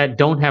that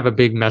don't have a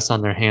big mess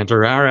on their hands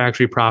or are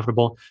actually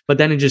profitable, but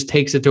then it just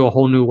takes it to a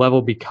whole new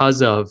level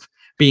because of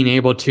being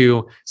able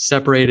to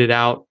separate it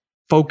out,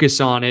 focus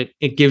on it.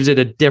 It gives it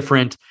a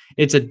different,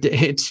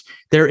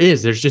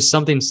 there's just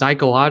something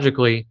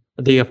psychologically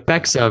the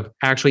effects of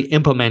actually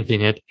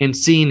implementing it and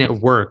seeing it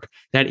work,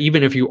 that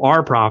even if you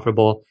are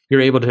profitable,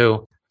 you're able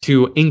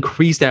to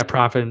increase that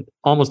profit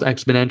almost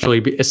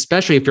exponentially,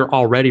 especially if you're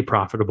already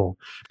profitable.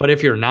 But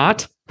if you're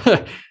not,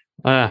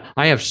 I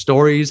have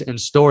stories and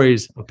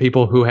stories of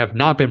people who have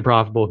not been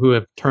profitable, who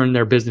have turned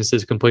their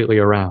businesses completely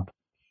around.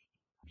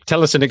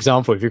 Tell us an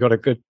example if you've got a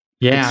good.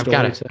 Yeah, I've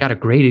got a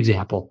great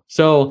example.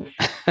 So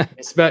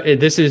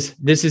this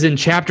is in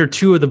chapter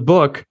 2 of the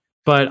book,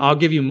 but I'll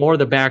give you more of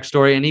the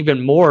backstory and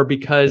even more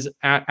because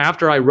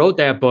after I wrote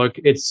that book,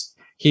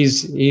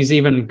 he's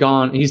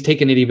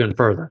taken it even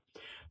further.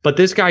 But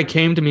this guy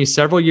came to me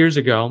several years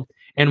ago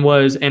and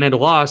had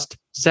lost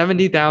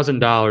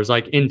 $70,000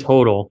 like in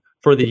total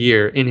for the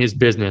year in his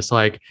business.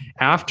 Like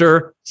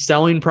after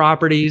selling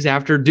properties,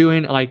 after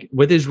doing like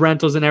with his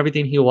rentals and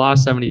everything, he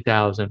lost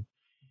 $70,000.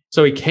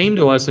 So he came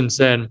to us and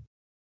said,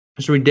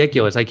 it's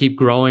ridiculous. I keep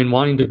growing,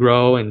 wanting to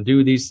grow and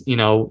do these,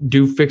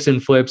 do fix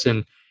and flips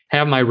and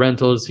have my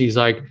rentals. He's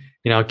like,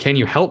 can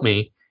you help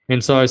me?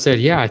 And so I said,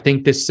 yeah, I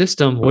think this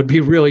system would be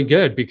really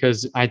good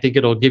because I think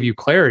it'll give you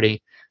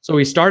clarity. So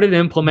we started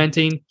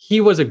implementing. He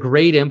was a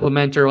great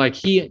implementer. Like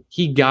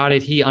he got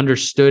it, he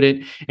understood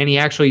it, and he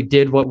actually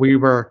did what we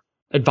were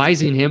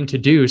advising him to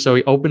do. So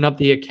he opened up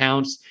the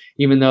accounts,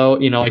 even though,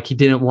 like he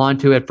didn't want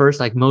to at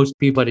first, like most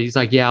people, but he's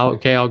like, yeah,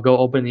 okay, I'll go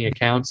open the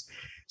accounts.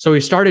 So he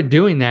started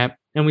doing that.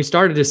 And we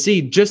started to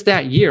see just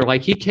that year,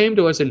 like he came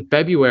to us in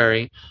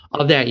February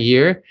of that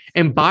year.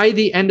 And by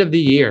the end of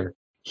the year,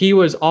 he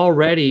was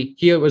already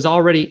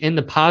in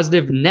the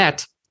positive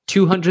net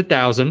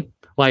 200,000,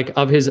 like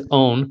of his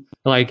own.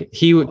 Like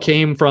he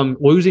came from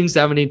losing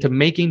 70 to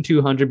making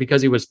 200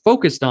 because he was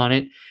focused on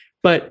it.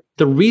 But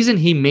the reason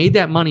he made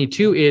that money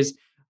too is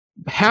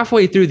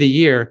halfway through the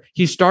year,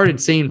 he started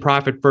seeing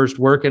Profit First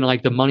work and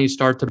like the money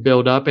start to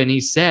build up. And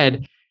he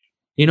said,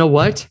 you know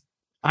what?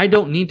 I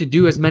don't need to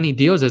do as many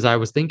deals as I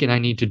was thinking I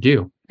need to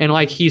do. And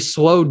like he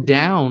slowed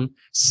down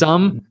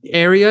some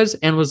areas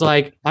and was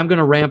like, I'm going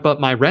to ramp up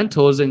my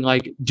rentals and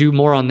like do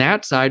more on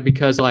that side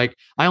because like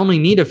I only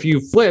need a few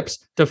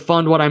flips to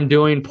fund what I'm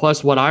doing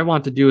plus what I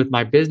want to do with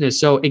my business.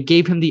 So it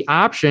gave him the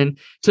option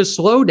to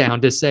slow down,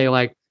 to say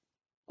like,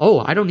 oh,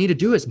 I don't need to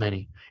do as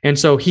many. And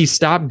so he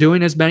stopped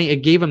doing as many.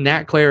 It gave him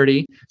that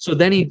clarity. So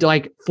then he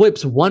like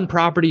flips one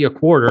property a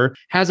quarter,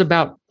 has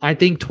about, I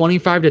think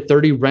 25 to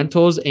 30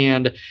 rentals.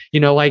 And,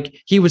 like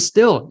he was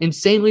still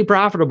insanely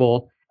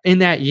profitable in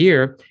that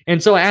year.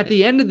 And so at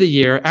the end of the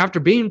year,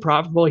 after being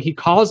profitable, he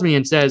calls me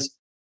and says,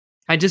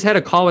 I just had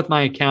a call with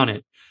my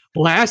accountant.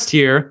 Last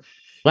year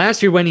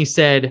when he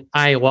said,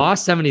 I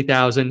lost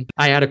 70,000,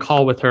 I had a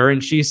call with her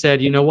and she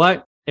said, you know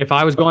what? If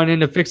I was going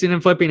into fixing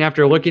and flipping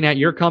after looking at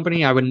your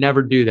company, I would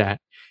never do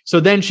that. So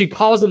then she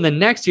calls him the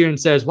next year and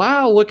says,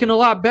 wow, looking a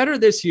lot better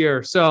this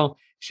year. So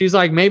she's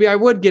like, maybe I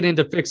would get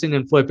into fixing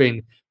and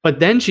flipping. But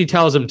then she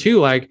tells him too,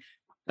 like,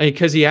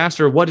 because he asked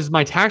her, what is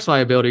my tax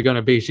liability going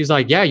to be? She's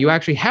like, yeah, you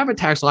actually have a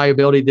tax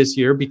liability this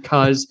year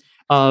because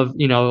of,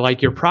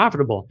 like you're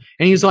profitable.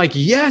 And he's like,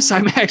 yes,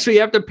 I'm actually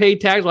have to pay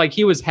tax. Like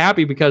he was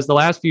happy because the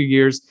last few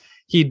years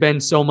he'd been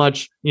so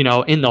much,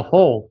 in the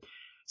hole.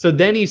 So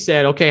then he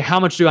said, okay, how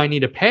much do I need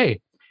to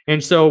pay?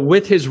 And so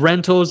with his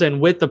rentals and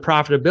with the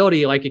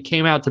profitability, like it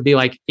came out to be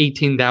like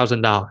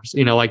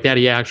 $18,000, like that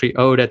he actually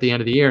owed at the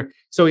end of the year.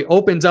 So he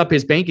opens up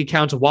his bank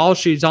accounts while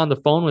she's on the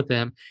phone with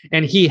him.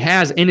 And he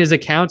has in his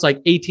accounts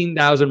like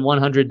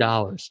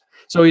 $18,100.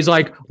 So he's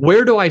like,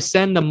 where do I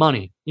send the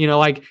money?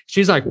 Like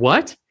she's like,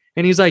 what?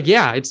 And he's like,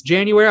 yeah, it's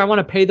January. I want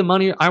to pay the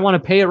money. I want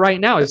to pay it right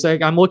now. It's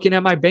like, I'm looking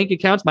at my bank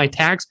accounts, my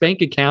tax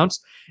bank accounts,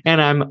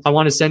 and I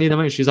want to send you the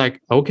money. She's like,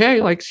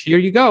 okay, like here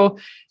you go.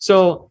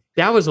 So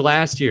that was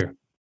last year.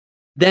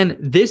 Then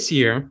this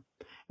year,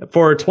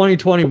 for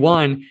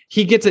 2021,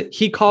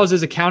 he calls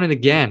his accountant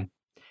again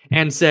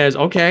and says,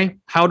 okay,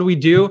 how do we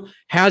do?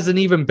 Has an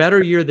even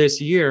better year this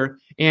year.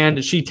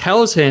 And she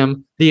tells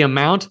him the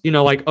amount,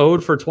 like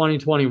owed for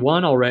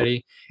 2021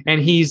 already. And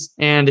he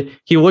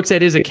looks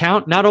at his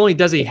account. Not only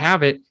does he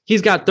have it,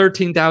 he's got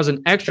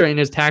 13,000 extra in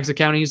his tax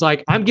account. And he's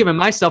like, I'm giving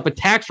myself a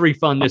tax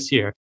refund this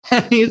year.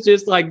 He's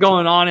just like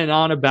going on and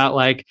on about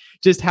like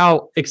just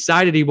how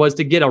excited he was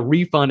to get a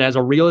refund as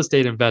a real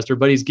estate investor,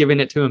 but he's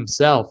giving it to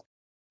himself.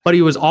 But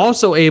he was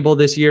also able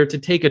this year to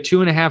take a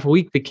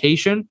 2.5-week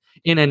vacation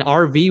in an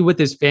RV with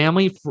his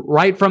family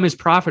right from his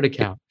profit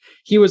account.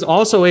 He was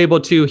also able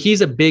to,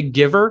 he's a big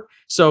giver.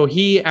 So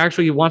he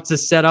actually wants to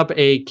set up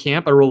a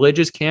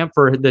religious camp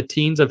for the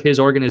teens of his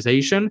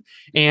organization,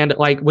 and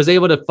like was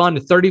able to fund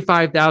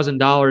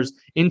 $35,000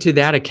 into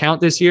that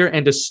account this year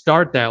and to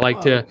start that, like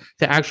to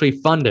actually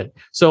fund it.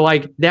 So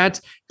like that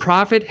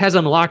profit has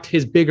unlocked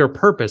his bigger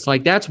purpose.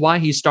 Like that's why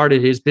he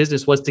started his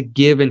business, was to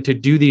give and to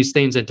do these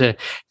things and to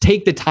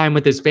take the time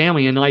with his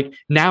family. And like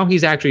now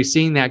he's actually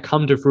seeing that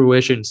come to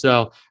fruition.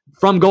 So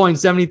from going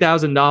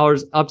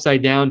 $70,000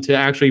 upside down to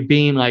actually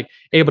being like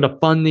able to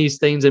fund these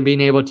things and being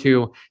able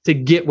to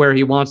get where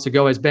he wants to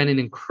go has been an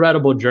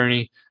incredible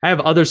journey. I have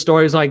other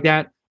stories like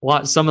that.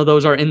 Some of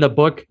those are in the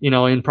book,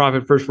 in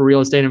Profit First for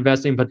Real Estate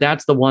Investing, but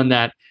that's the one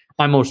that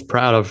I'm most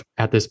proud of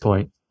at this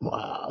point.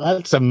 Wow,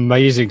 that's an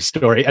amazing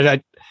story. And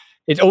I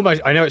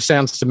know it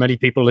sounds to many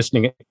people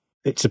listening,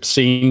 it's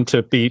obscene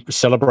to be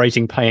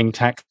celebrating paying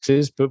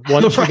taxes, but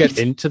once you get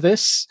into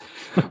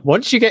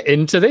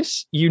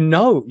this,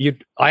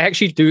 I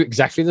actually do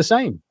exactly the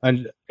same.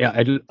 And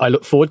I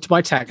look forward to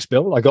my tax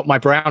bill. I got my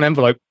brown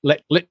envelope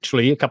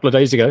literally a couple of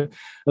days ago.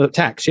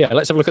 Tax,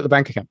 let's have a look at the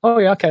bank account. Oh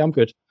yeah, okay, I'm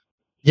good.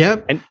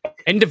 Yep. And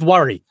end of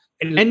worry.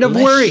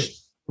 Worry,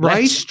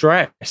 right? Less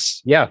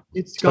stress. Yeah,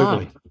 it's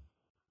totally gone.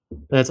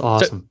 That's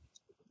awesome.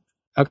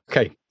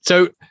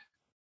 So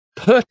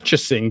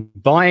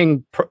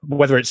buying,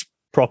 whether it's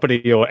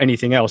property or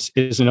anything else,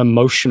 is an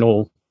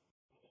emotional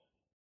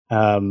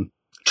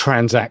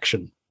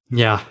transaction.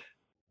 Yeah.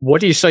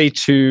 What do you say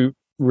to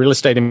real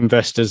estate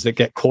investors that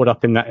get caught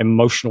up in that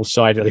emotional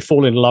side? They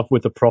fall in love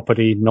with the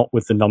property, not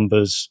with the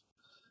numbers.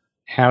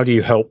 How do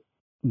you help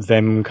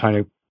them kind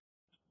of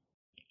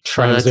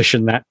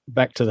transition that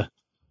back to the...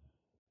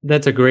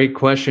 That's a great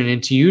question.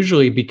 It's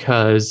usually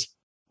because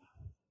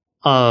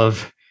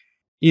of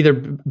either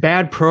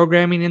bad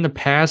programming in the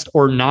past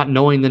or not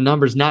knowing the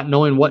numbers, not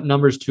knowing what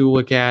numbers to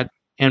look at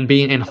and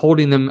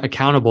holding them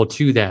accountable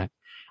to that.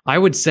 I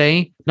would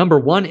say, number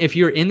one, if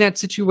you're in that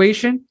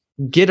situation,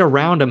 get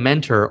around a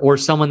mentor or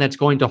someone that's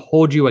going to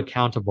hold you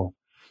accountable.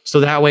 So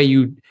that way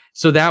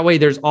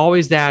there's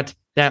always that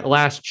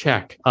last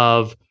check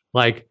of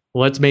like,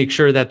 let's make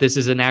sure that this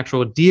is an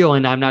actual deal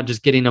and I'm not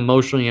just getting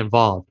emotionally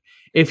involved.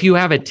 If you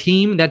have a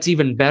team, that's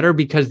even better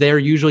because they're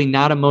usually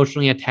not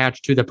emotionally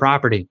attached to the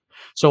property.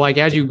 So like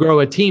as you grow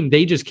a team,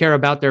 they just care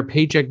about their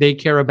paycheck. They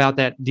care about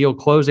that deal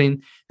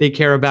closing. They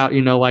care about,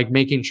 like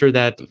making sure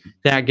that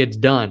gets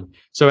done.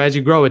 So as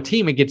you grow a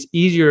team, it gets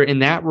easier in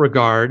that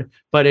regard.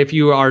 But if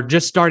you are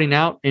just starting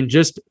out and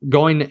just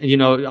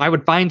going, I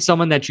would find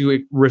someone that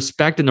you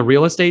respect in the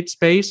real estate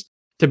space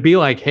to be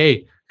like,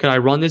 hey, could I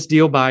run this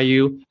deal by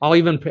you?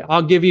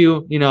 I'll give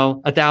you,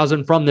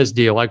 1,000 from this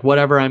deal, like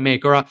whatever I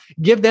make, or I'll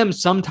give them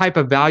some type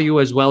of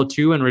value as well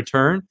too in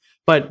return.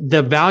 But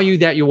the value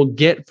that you will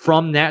get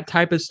from that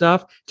type of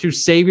stuff to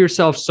save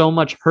yourself so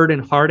much hurt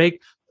and heartache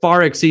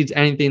far exceeds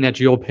anything that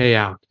you'll pay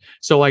out.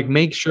 So like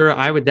make sure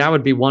that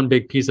would be one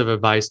big piece of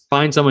advice.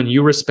 Find someone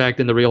you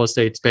respect in the real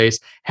estate space,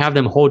 have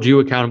them hold you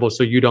accountable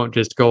so you don't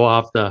just go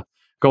off the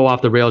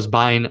rails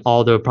buying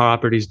all the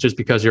properties just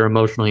because you're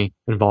emotionally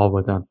involved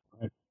with them.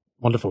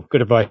 Wonderful.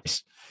 Good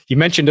advice. You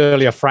mentioned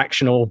earlier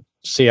fractional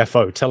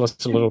CFO. Tell us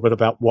a little bit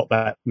about what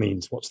that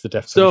means. What's the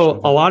definition? So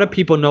a lot of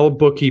people know a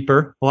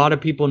bookkeeper. A lot of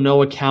people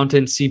know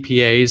accountants,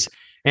 CPAs,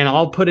 and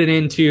I'll put it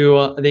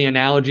into the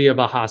analogy of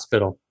a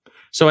hospital.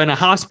 So in a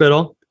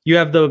hospital, you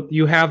have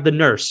the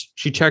nurse.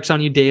 She checks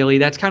on you daily.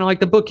 That's kind of like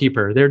the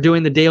bookkeeper. They're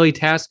doing the daily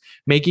tasks,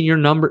 making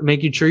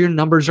sure your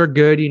numbers are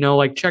good,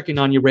 like checking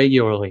on you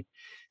regularly.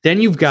 Then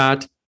you've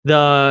got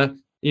the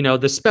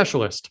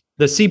specialist,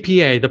 the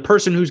CPA, the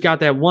person who's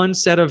got that one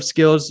set of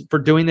skills for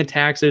doing the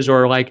taxes,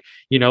 or like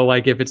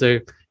if it's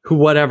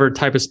whatever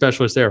type of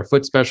specialist there, a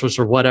foot specialist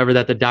or whatever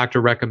that the doctor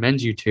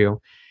recommends you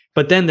to.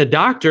 But then the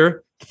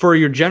doctor for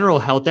your general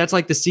health, that's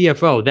like the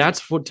CFO.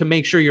 That's to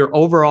make sure you're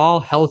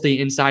overall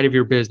healthy inside of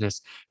your business,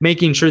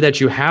 making sure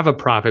that you have a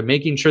profit,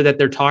 making sure that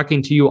they're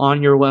talking to you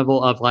on your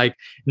level of like,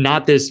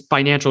 not this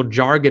financial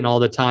jargon all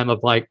the time of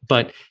like,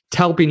 but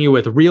helping you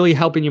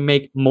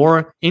make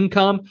more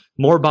income,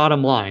 more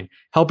bottom line,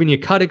 helping you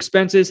cut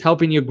expenses,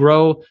 helping you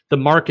grow the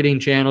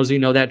marketing channels,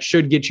 that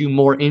should get you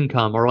more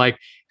income, or like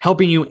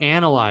helping you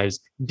analyze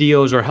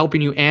deals, or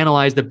helping you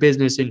analyze the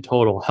business in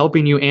total,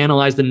 helping you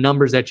analyze the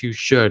numbers that you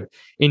should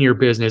in your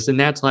business. And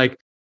that's like,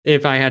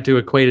 if I had to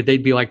equate it,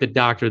 they'd be like the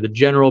doctor, the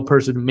general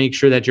person to make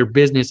sure that your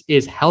business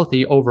is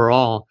healthy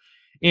overall.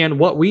 And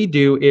what we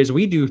do is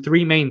we do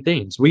three main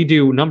things. We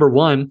do, number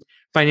one,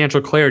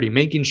 financial clarity,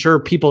 making sure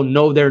people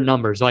know their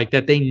numbers, like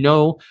that they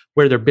know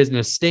where their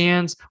business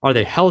stands. Are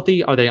they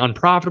healthy? Are they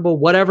unprofitable?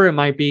 Whatever it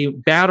might be,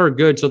 bad or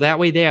good. So that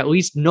way they at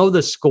least know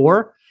the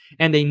score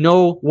and they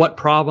know what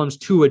problems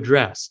to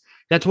address.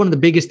 That's one of the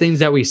biggest things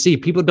that we see.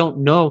 People don't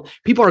know.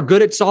 People are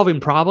good at solving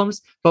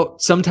problems,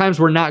 but sometimes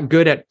we're not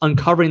good at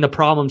uncovering the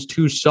problems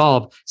to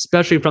solve,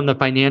 especially from the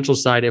financial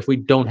side if we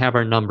don't have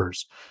our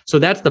numbers. So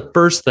that's the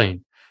first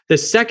thing. The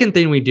second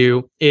thing we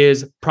do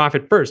is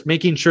profit first,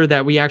 making sure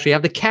that we actually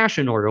have the cash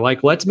in order.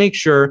 Like, let's make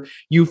sure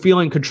you feel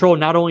in control,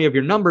 not only of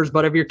your numbers,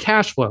 but of your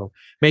cash flow,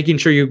 making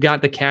sure you've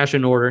got the cash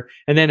in order,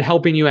 and then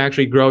helping you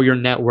actually grow your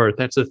net worth.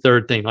 That's the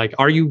third thing. Like,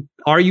 are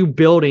you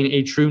building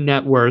a true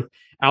net worth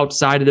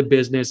outside of the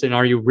business? And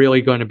are you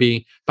really going to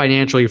be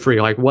financially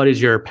free? Like, what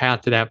is your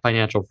path to that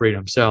financial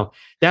freedom? So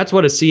that's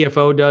what a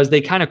CFO does.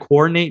 They kind of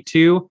coordinate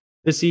to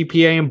the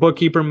CPA and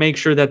bookkeeper, make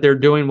sure that they're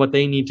doing what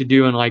they need to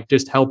do, and like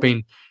just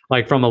helping,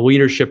 like from a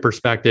leadership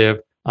perspective,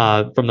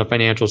 from the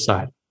financial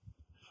side.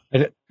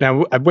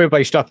 Now I'm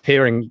based up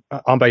here in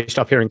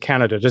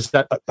Canada. Does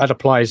that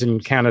applies in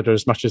Canada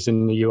as much as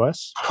in the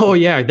US? Oh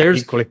yeah,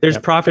 there's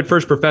Profit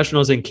First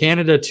professionals in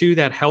Canada too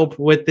that help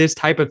with this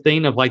type of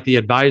thing of like the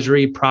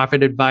advisory,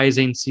 profit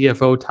advising,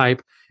 CFO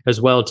type as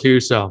well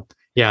too. So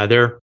yeah,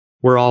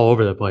 we're all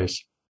over the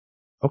place.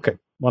 Okay,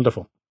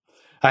 wonderful.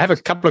 I have a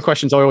couple of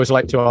questions I always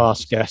like to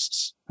ask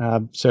guests.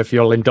 So if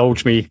you'll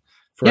indulge me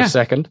for a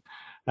second.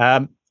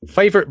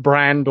 Favorite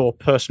brand or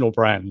personal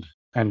brand,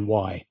 and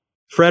why?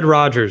 Fred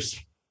Rogers,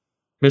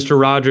 Mr.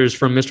 Rogers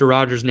from Mr.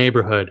 Rogers'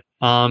 Neighborhood.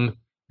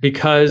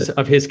 Because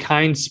of his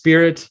kind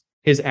spirit,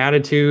 his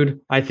attitude.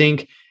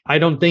 I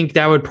don't think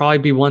that would probably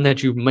be one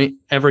that you might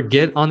ever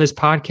get on this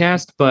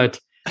podcast, but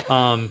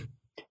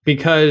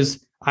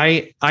because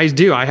I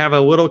have a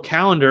little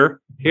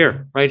calendar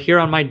right here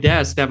on my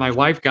desk that my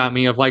wife got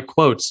me of like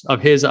quotes of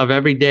his of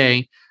every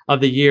day of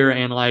the year,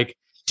 and like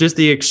just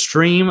the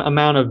extreme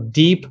amount of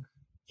deep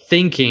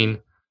thinking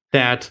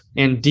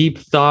and deep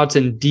thoughts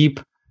and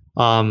deep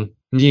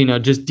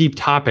just deep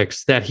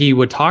topics that he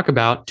would talk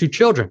about to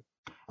children.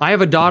 I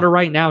have a daughter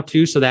right now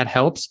too, so that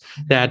helps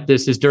that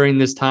this is during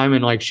this time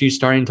and like she's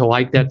starting to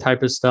like that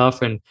type of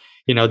stuff. And,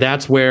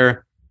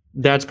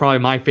 that's probably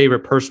my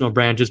favorite personal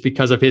brand, just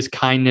because of his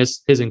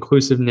kindness, his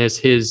inclusiveness,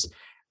 his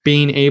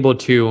being able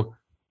to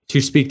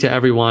speak to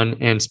everyone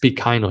and speak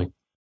kindly.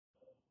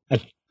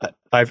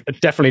 I've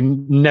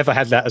definitely never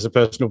had that as a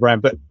personal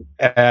brand, but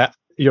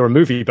you're a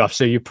movie buff,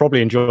 so you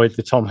probably enjoyed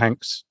the Tom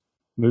Hanks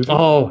movie.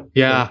 Oh,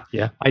 yeah.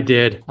 I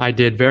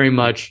did very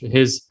much.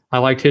 I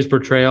liked his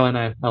portrayal, and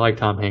I like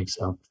Tom Hanks,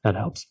 so that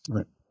helps.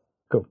 Right.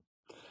 Cool.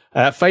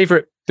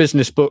 Favorite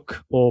business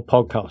book or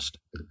podcast?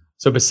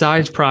 So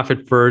besides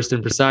Profit First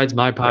and besides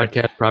my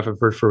podcast, Profit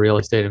First for Real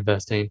Estate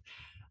Investing,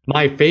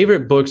 my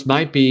favorite books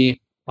might be,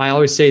 I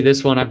always say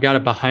this one, I've got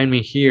it behind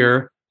me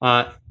here,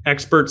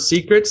 Expert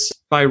Secrets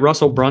by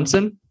Russell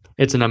Brunson.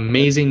 It's an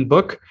amazing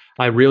book.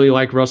 I really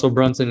like Russell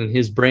Brunson and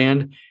his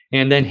brand.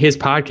 And then his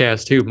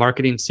podcast too,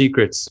 Marketing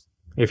Secrets.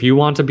 If you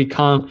want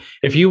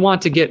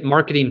to get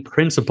marketing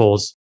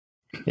principles,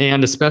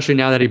 and especially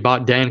now that he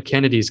bought Dan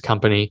Kennedy's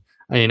company,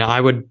 I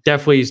would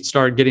definitely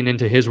start getting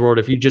into his world.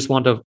 If you just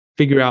want to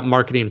figure out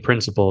marketing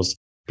principles,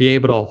 be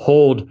able to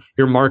hold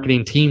your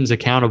marketing teams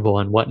accountable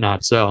and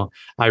whatnot. So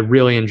I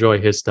really enjoy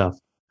his stuff.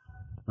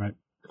 Right.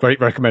 Great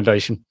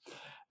recommendation.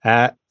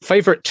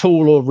 Favorite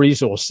tool or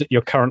resource that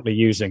you're currently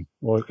using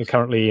or you're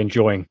currently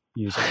enjoying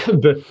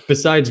using?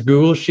 Besides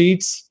Google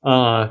Sheets,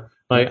 I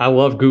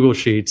love Google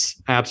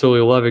Sheets.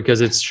 Absolutely love it because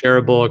it's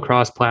shareable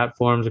across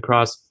platforms,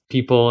 across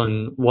people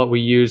and what we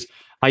use.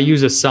 I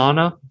use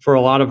Asana for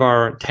a lot of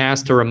our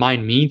tasks to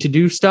remind me to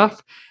do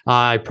stuff.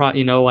 I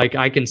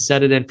can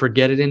set it and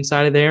forget it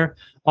inside of there.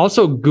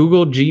 Also,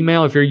 Google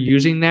Gmail, if you're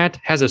using that,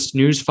 has a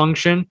snooze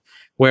function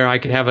where I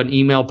could have an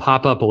email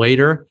pop up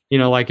later.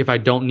 Like if I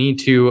don't need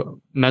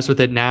to mess with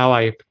it now,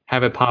 I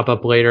have it pop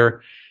up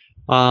later.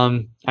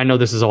 I know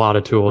this is a lot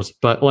of tools,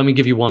 but let me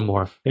give you one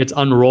more. It's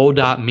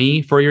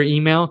unroll.me for your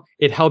email.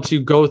 It helps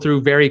you go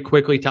through very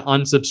quickly to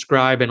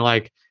unsubscribe and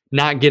like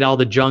not get all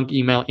the junk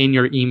email in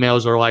your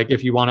emails, or like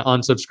if you want to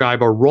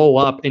unsubscribe or roll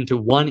up into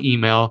one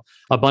email,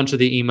 a bunch of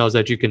the emails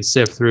that you can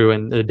sift through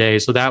in the day.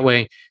 So that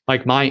way,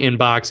 like my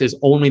inbox is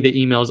only the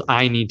emails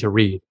I need to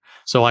read.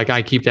 So like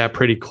I keep that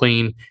pretty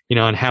clean,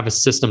 and have a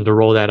system to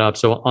roll that up.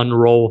 So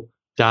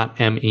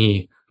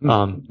unroll.me,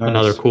 nice.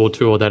 Another cool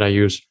tool that I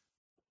use.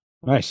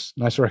 Nice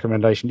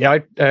recommendation. Yeah,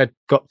 I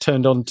got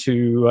turned on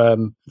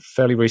to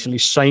fairly recently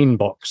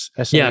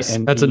SaneBox. Yes,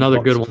 that's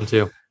another good one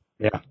too.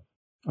 Yeah.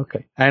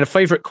 Okay. And a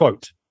favorite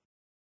quote?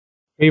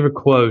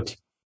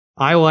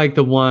 I like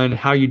the one,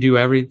 how you do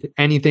everything.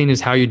 Anything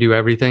is how you do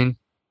everything.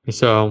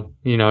 So,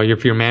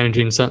 if you're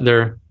managing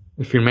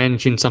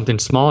something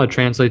small, it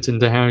translates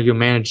into how you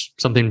manage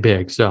something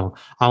big. So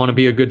I want to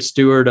be a good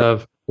steward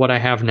of what I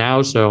have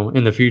now. So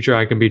in the future,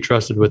 I can be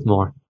trusted with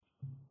more.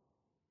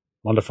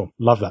 Wonderful.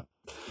 Love that.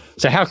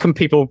 So how can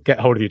people get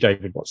hold of you,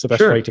 David? What's the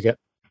best way to get?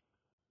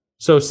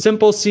 So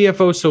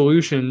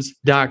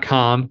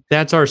simplecfosolutions.com.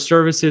 That's our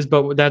services,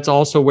 but that's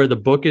also where the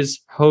book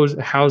is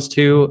housed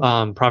to.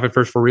 Profit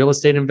First for Real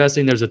Estate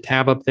Investing. There's a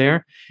tab up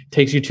there. It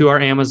takes you to our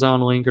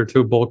Amazon link or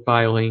to a bulk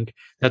buy link.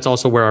 That's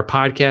also where our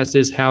podcast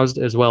is housed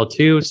as well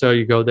too. So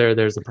you go there,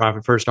 there's the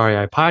Profit First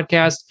REI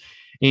podcast.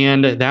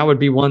 And that would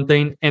be one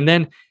thing. And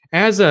then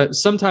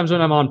sometimes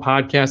when I'm on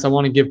podcasts, I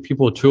want to give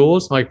people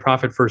tools like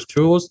Profit First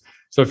tools.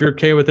 So if you're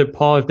okay with it,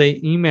 Paul, if they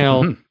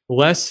email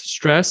less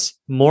stress,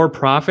 more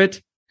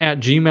profit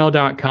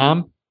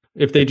 @gmail.com,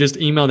 if they just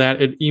email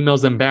that, it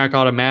emails them back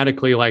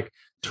automatically like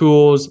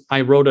tools. I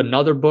wrote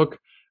another book,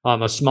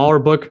 a smaller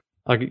book,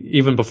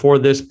 even before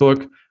this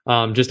book,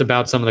 just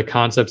about some of the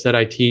concepts that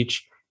I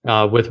teach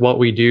with what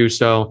we do.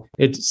 So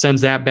it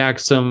sends that back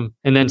and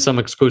then some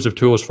exclusive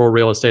tools for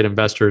real estate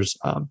investors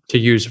to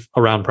use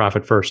around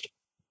Profit First.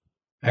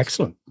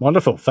 Excellent.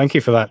 Wonderful. Thank you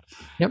for that.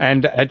 Yep.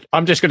 And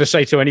I'm just going to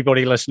say to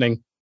anybody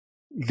listening,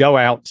 go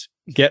out,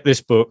 get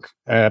this book,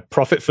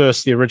 Profit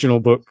First, the original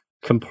book,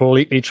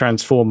 completely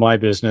transformed my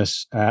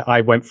business. I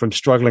went from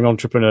struggling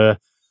entrepreneur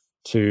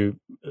to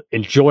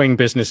enjoying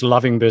business,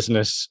 loving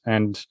business,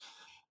 and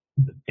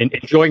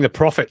enjoying the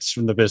profits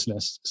from the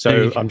business.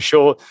 So I'm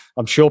sure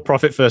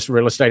Profit First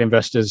Real Estate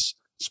Investors,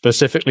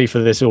 specifically for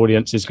this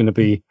audience, is going to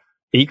be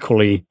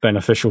equally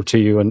beneficial to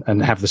you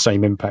and have the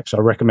same impact. So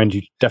I recommend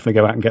you definitely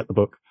go out and get the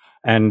book.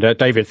 And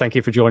David, thank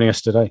you for joining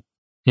us today.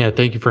 Yeah,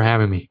 thank you for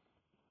having me.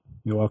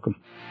 You're welcome.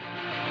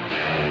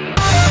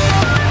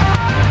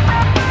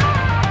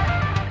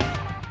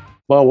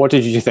 Well, what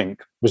did you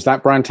think? Was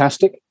that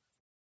brandtastic?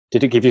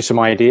 Did it give you some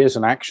ideas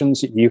and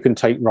actions that you can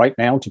take right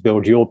now to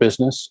build your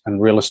business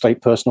and real estate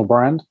personal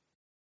brand?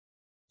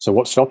 So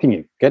what's stopping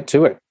you? Get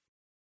to it.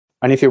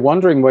 And if you're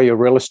wondering where your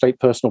real estate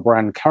personal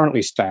brand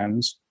currently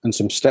stands and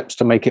some steps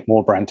to make it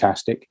more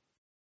brandtastic,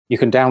 you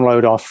can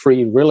download our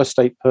free real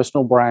estate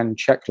personal brand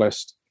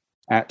checklist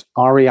at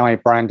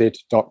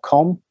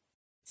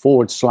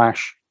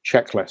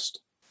reibranded.com/checklist.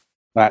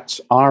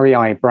 That's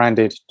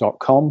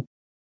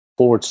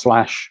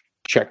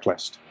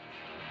reibranded.com/checklist.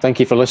 Thank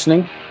you for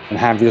listening and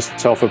have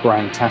yourself a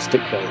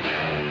brandtastic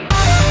day.